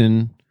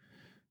Houston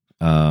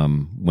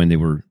when they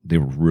were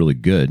really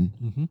good.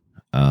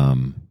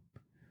 Mm-hmm.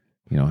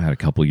 You know, had a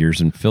couple years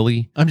in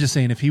Philly. I'm just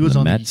saying, if he was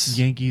on Mets,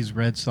 the Yankees,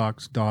 Red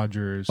Sox,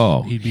 Dodgers,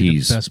 he'd be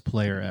the best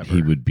player ever.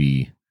 He would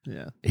be.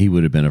 Yeah, he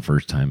would have been a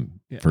first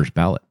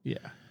ballot. Yeah,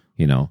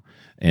 you know,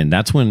 and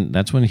that's when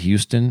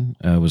Houston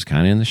was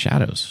kind of in the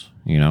shadows,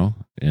 you know,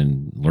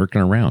 and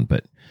lurking around.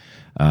 But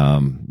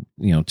you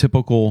know,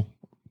 typical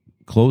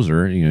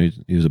closer, you know,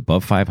 he was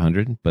above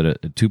 500, but a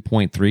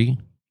 2.3.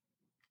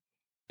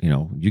 You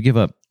know, you give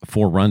up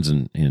 4 runs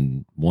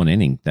in one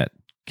inning, that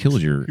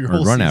kills your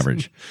run season.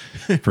 Average.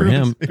 For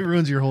him, it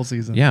ruins your whole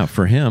season. Yeah,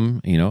 for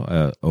him, you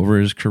know, over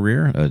his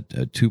career, a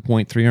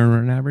 2.3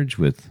 run average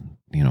with,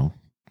 you know,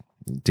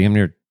 damn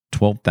near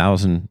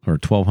 12,000 or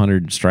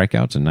 1,200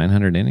 strikeouts and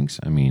 900 innings.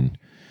 I mean,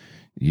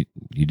 you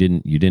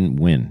didn't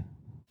win.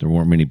 There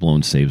weren't many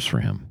blown saves for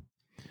him.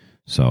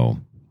 So,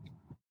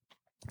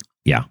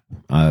 yeah,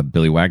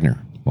 Billy Wagner,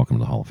 welcome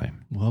to the Hall of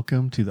Fame.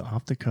 Welcome to the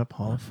Off the Cup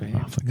Hall of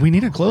Fame. We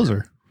need a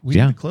closer. We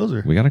need a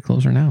closer. We got a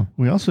closer now.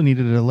 We also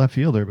needed a left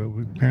fielder, but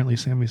apparently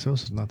Sammy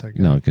Sosa's not that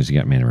good. No, because you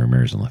got Manny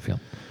Ramirez in left field.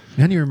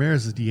 Manny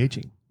Ramirez is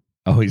DHing.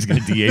 Oh, he's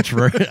going to DH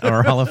for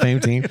our Hall of Fame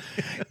team?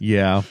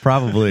 Yeah,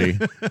 probably.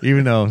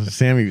 Even though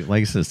Sammy,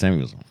 like I said,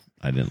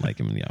 I didn't like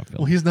him in the outfield.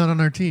 Well, he's not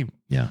on our team.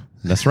 Yeah,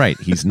 that's right.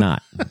 He's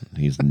not.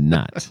 He's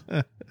not.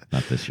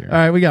 Not this year. All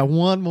right, we got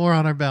one more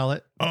on our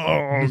ballot.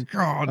 Oh,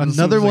 God.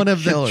 Another one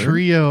of the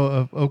trio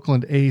of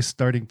Oakland A's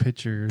starting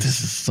pitchers.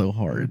 This is so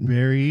hard.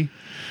 Barry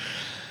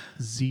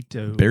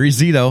Zito. Barry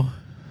Zito.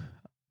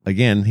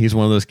 Again, he's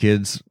one of those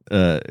kids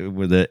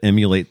that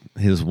emulate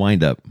his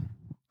windup.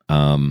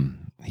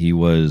 He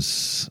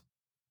was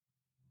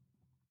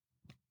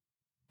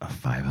a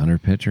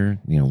 500 pitcher,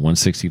 you know,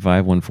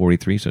 165,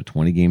 143, so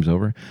 20 games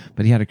over.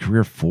 But he had a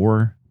career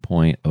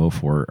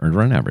 4.04 earned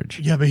run average.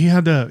 Yeah, but he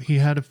had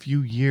a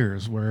few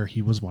years where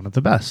he was one of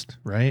the best,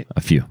 right?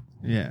 A few.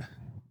 Yeah.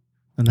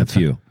 And that's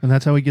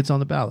how he gets on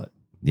the ballot.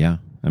 Yeah.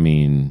 I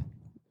mean,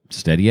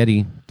 steady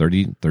Eddie,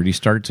 30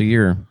 starts a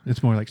year.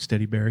 It's more like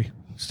Steady Barry.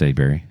 Steady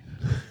Barry.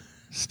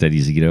 Steady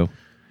Zito.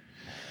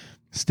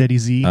 Steady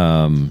Z.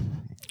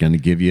 going to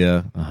give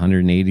you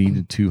 180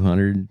 to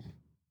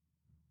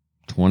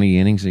 220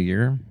 innings a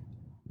year.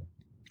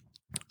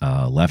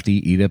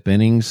 Lefty eat up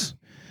innings.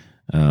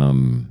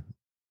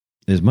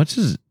 As much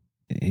as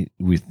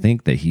we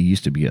think that he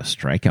used to be a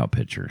strikeout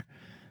pitcher,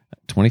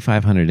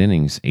 2,500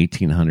 innings,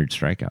 1,800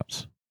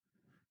 strikeouts.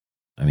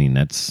 I mean,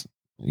 that's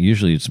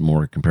usually it's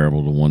more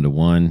comparable to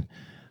 1-to-1.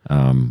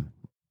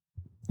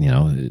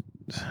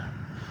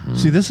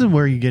 See, this is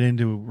where you get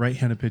into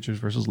right-handed pitchers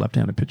versus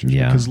left-handed pitchers.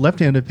 Yeah. Because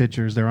left-handed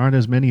pitchers, there aren't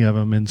as many of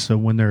them, and so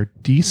when they're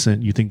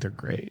decent, you think they're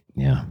great.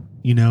 Yeah.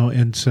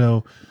 And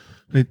so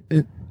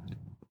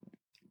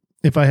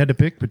if I had to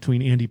pick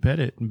between Andy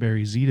Pettitte and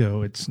Barry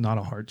Zito, it's not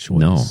a hard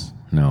choice.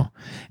 No.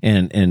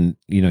 And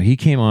he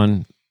came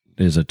on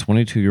as a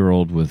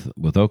 22-year-old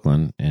with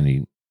Oakland,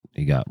 and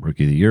he got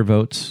Rookie of the Year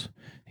votes.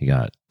 He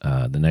got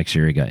the next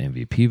year he got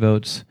MVP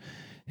votes.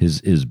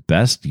 His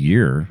best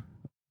year,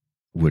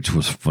 which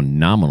was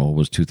phenomenal,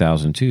 was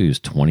 2002. He was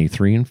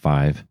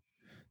 23-5,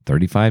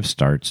 35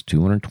 starts,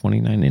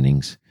 229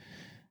 innings.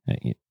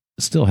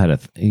 Still had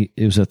it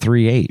was a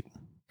 3.8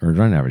 or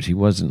run average. He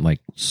wasn't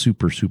like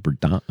super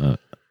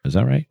is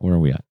that right? Where are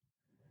we at?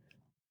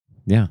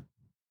 Yeah.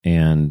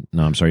 And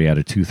no, I'm sorry, he had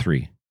a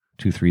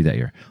 2.3 that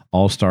year.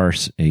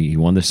 All-Stars, he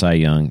won the Cy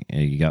Young,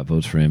 and he got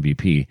votes for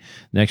MVP.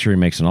 Next year he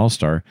makes an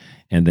All-Star,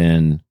 and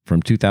then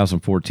from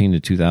 2014 to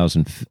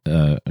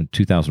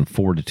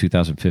 2004 to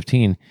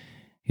 2015,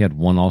 he had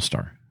one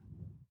All-Star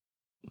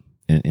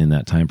in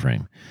that time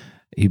frame.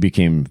 He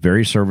became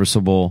very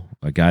serviceable,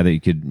 a guy that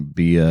you could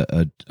be a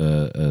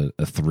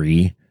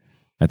 3.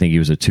 I think he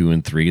was a 2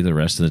 and 3 the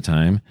rest of the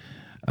time.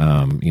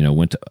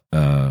 Went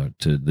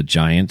to the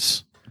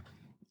Giants.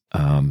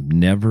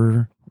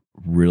 Never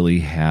really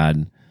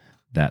had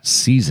that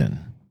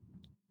season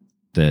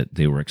that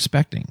they were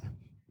expecting.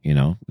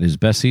 His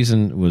best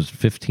season was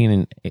 15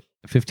 and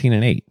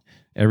 8.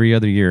 Every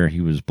other year he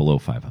was below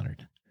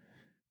 500.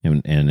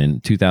 And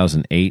in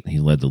 2008 he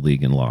led the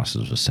league in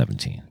losses with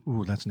 17.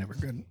 Ooh, that's never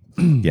good.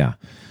 Yeah.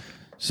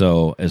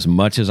 So as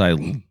much as I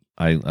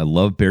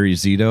love Barry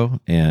Zito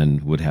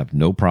and would have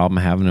no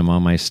problem having him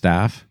on my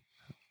staff,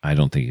 I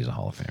don't think he's a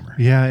Hall of Famer.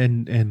 Yeah,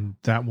 and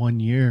that 1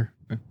 year,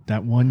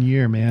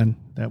 man,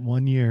 that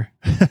 1 year,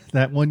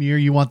 that 1 year,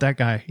 you want that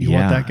guy. You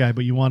want that guy,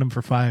 but you want him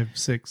for 5,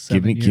 6,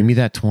 7 years. Give me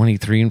that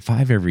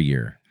 23-5 every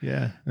year.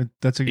 Yeah,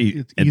 that's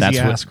easy that's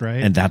ask,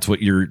 right? And that's what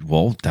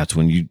that's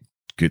when you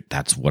get.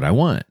 That's what I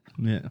want.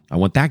 Yeah, I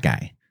want that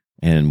guy.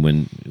 And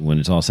when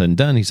it's all said and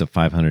done, he's a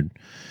 500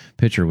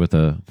 pitcher with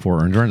a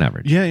 4 earned run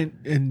average. Yeah,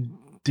 and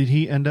did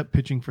he end up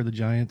pitching for the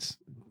Giants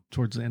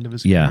towards the end of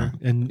his Yeah. career?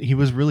 And he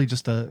was really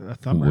just a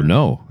thumper. Well,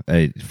 no,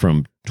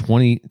 from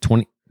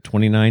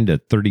 29 to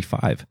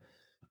 35.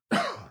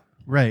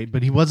 Right,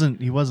 but he wasn't.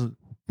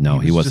 No,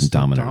 he wasn't just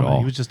dominant at all.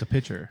 He was just a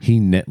pitcher.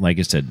 Like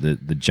I said,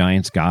 the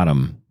Giants got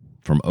him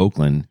from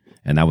Oakland,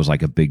 and that was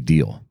like a big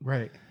deal.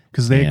 Right.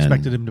 Because they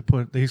expected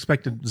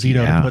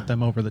Zito to put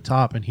them over the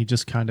top, and he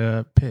just kind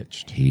of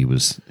pitched. He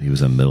was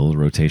a middle of the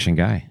rotation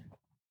guy.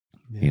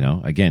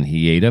 Yeah. Again,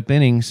 he ate up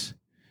innings.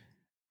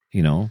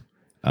 That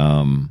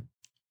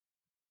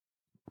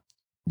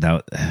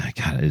God,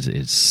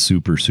 it's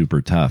super,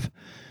 super tough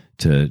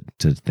to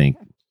think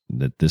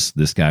that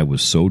this guy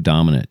was so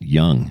dominant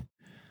young,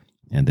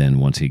 and then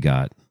once he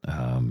got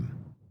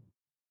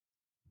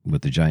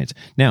with the Giants.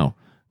 Now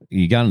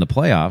he got in the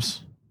playoffs,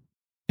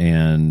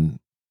 and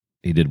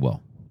he did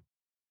well.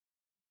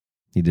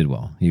 He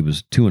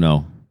was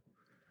 2-0.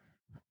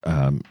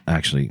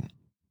 Actually,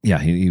 yeah,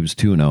 he was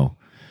 2-0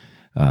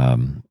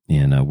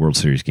 in World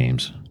Series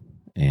games,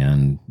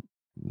 and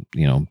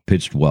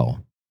pitched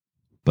well.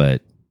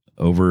 But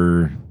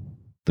over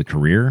the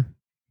career,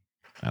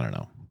 I don't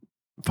know,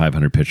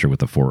 500 pitcher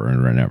with a 4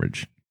 earned run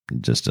average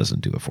just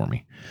doesn't do it for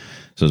me.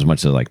 So as much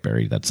as I like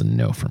Barry, that's a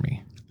no for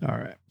me. All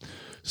right.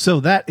 So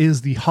that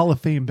is the Hall of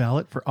Fame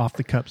ballot for Off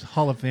the Cups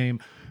Hall of Fame.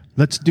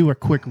 Let's do a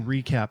quick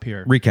recap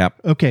here.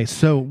 Okay,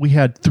 so we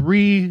had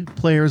 3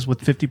 players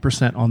with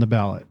 50% on the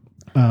ballot.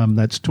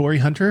 That's Torrey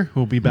Hunter, who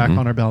will be back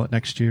on our ballot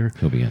next year.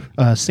 He'll be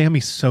in. Sammy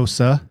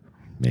Sosa,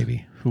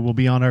 Maybe. who will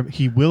be on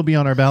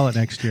our ballot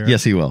next year.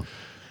 Yes, he will.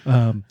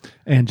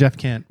 And Jeff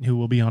Kent, who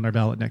will be on our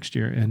ballot next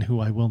year, and who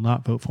I will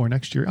not vote for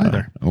next year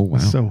either. Oh, wow.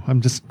 So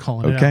I'm just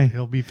calling it Okay. out.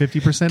 He'll be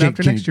 50%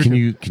 after next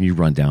year. Can you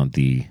run down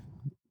the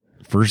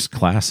first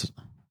class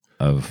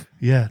of?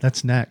 Yeah,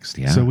 that's next.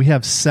 Yeah. So we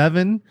have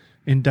 7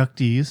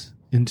 inductees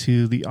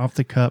into the Off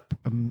the Cup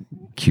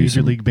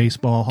Major League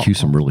Baseball. Cue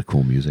some really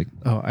cool music.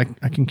 Oh, I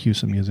can cue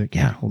some music.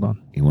 Yeah. Hold on.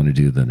 You want to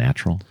do the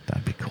natural?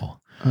 That'd be cool.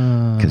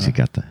 Because you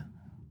got the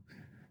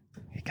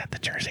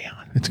jersey on.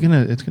 It's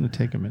gonna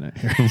take a minute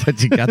here.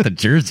 But you got the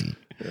jersey.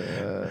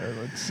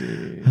 Let's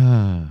see.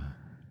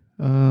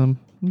 Okay.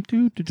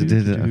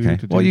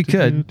 Well, you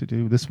could.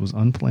 This was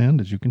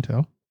unplanned, as you can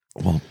tell.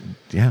 Well,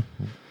 yeah.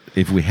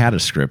 If we had a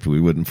script, we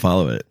wouldn't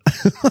follow it.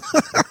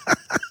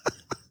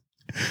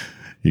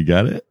 You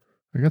got it?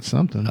 I got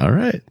something. All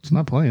right. It's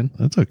not playing.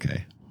 That's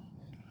okay.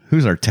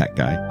 Who's our tech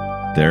guy?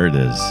 There it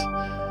is.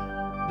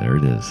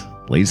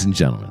 Ladies and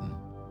gentlemen,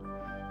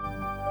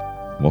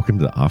 Welcome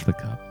to Off the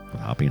Cup with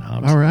Hoppy and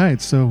Hobbs. All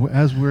right. So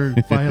as we're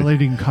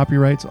violating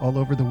copyrights all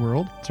over the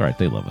world, It's all right.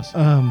 They love us.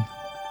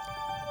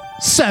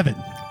 7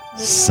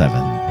 7.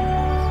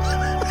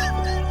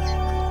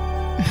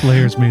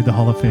 players made the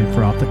Hall of Fame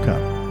for Off the Cup.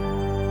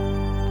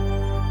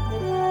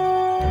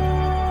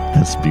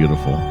 That's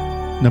beautiful.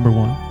 Number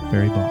 1,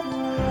 Barry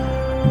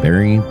Bonds.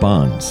 Barry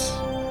Bonds.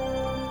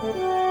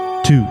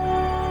 2,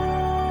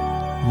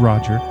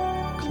 Roger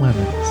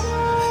Clemens.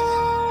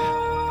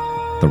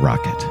 The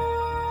Rocket.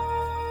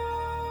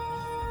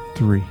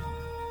 3,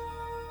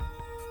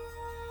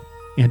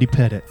 Andy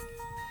Pettitte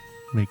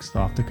makes the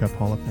Off the Cup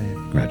Hall of Fame.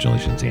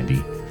 Congratulations,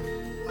 Andy.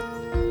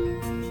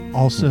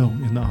 Also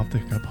in the Off the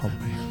Cup Hall of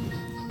Fame,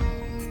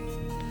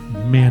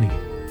 Manny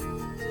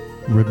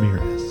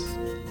Ramirez.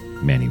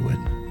 Manny Wood.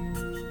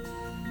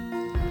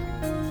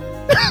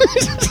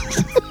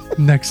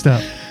 Next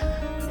up,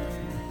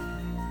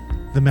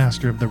 the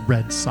master of the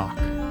Red Sox,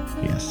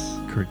 Yes.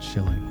 Curt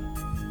Schilling.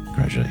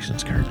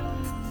 Congratulations, Kurt.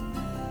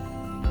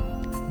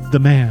 The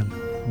man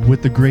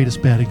with the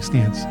greatest batting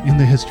stance in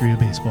the history of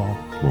baseball,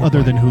 Worldwide.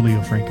 other than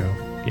Julio Franco,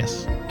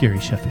 Yes. Gary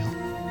Sheffield,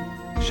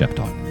 Chef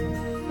Dog.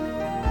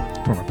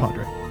 former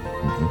Padre.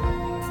 Mm-hmm.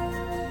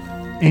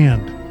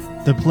 And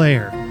the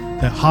player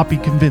that Hoppy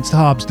convinced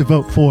Hobbs to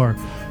vote for,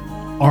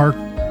 our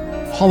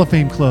Hall of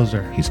Fame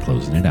closer, He's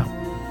closing it out.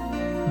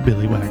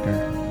 Billy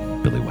Wagner.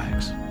 Billy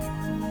Wags.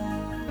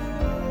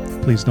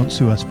 Please don't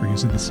sue us for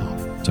using the song.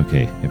 It's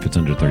okay. If it's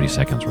under 30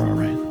 seconds, we're all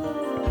right.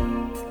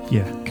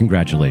 Yeah,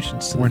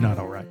 Congratulations to we're the not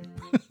all right.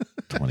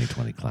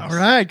 2020 class. All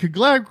right,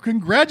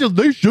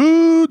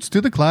 congratulations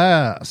to the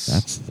class.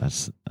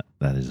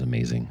 That is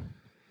amazing.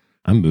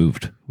 I'm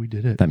moved. We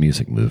did it. That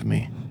music moved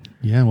me.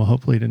 Yeah, well,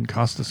 hopefully it didn't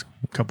cost us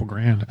a couple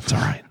grand. It's all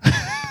right.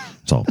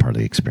 It's all part of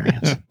the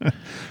experience.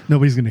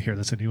 Nobody's going to hear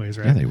this anyways,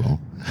 right? Yeah, they will.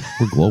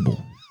 We're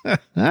global.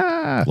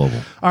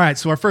 Global. All right,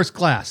 so our first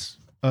class.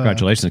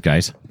 Congratulations,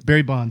 guys.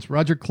 Barry Bonds,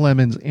 Roger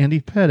Clemens, Andy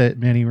Pettitte,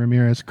 Manny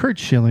Ramirez, Curt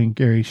Schilling,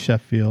 Gary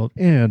Sheffield,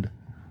 and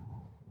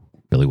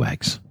Billy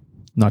Wags.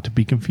 not to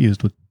be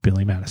confused with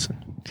Billy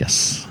Madison.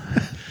 Yes.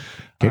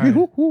 All right.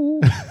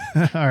 All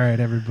right,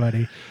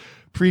 everybody.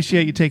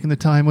 Appreciate you taking the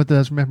time with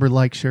us. Remember,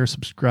 like, share,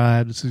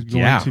 subscribe. This is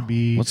going to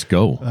be Let's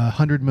go.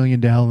 100 million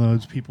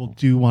downloads. People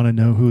do want to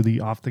know who the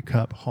Off the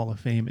Cup Hall of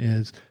Fame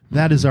is.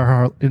 That is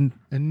our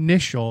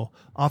initial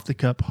Off the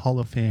Cup Hall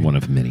of Fame. One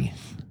of many.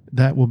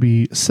 That will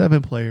be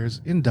 7 players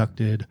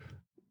inducted.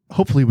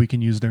 Hopefully we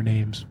can use their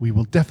names. We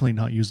will definitely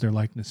not use their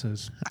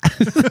likenesses.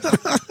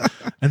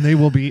 And they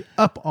will be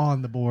up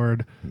on the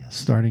board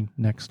starting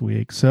next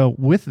week. So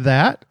with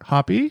that,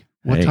 Hoppy,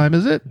 what Hey. time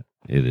is it?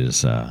 It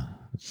is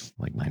it's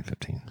like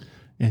 9:15.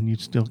 And you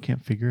still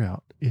can't figure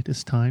out. It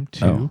is time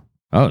to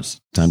Oh, it's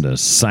time to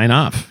sign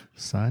off.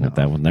 sign With off.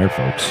 that one there,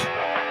 folks.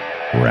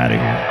 We're out of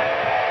here.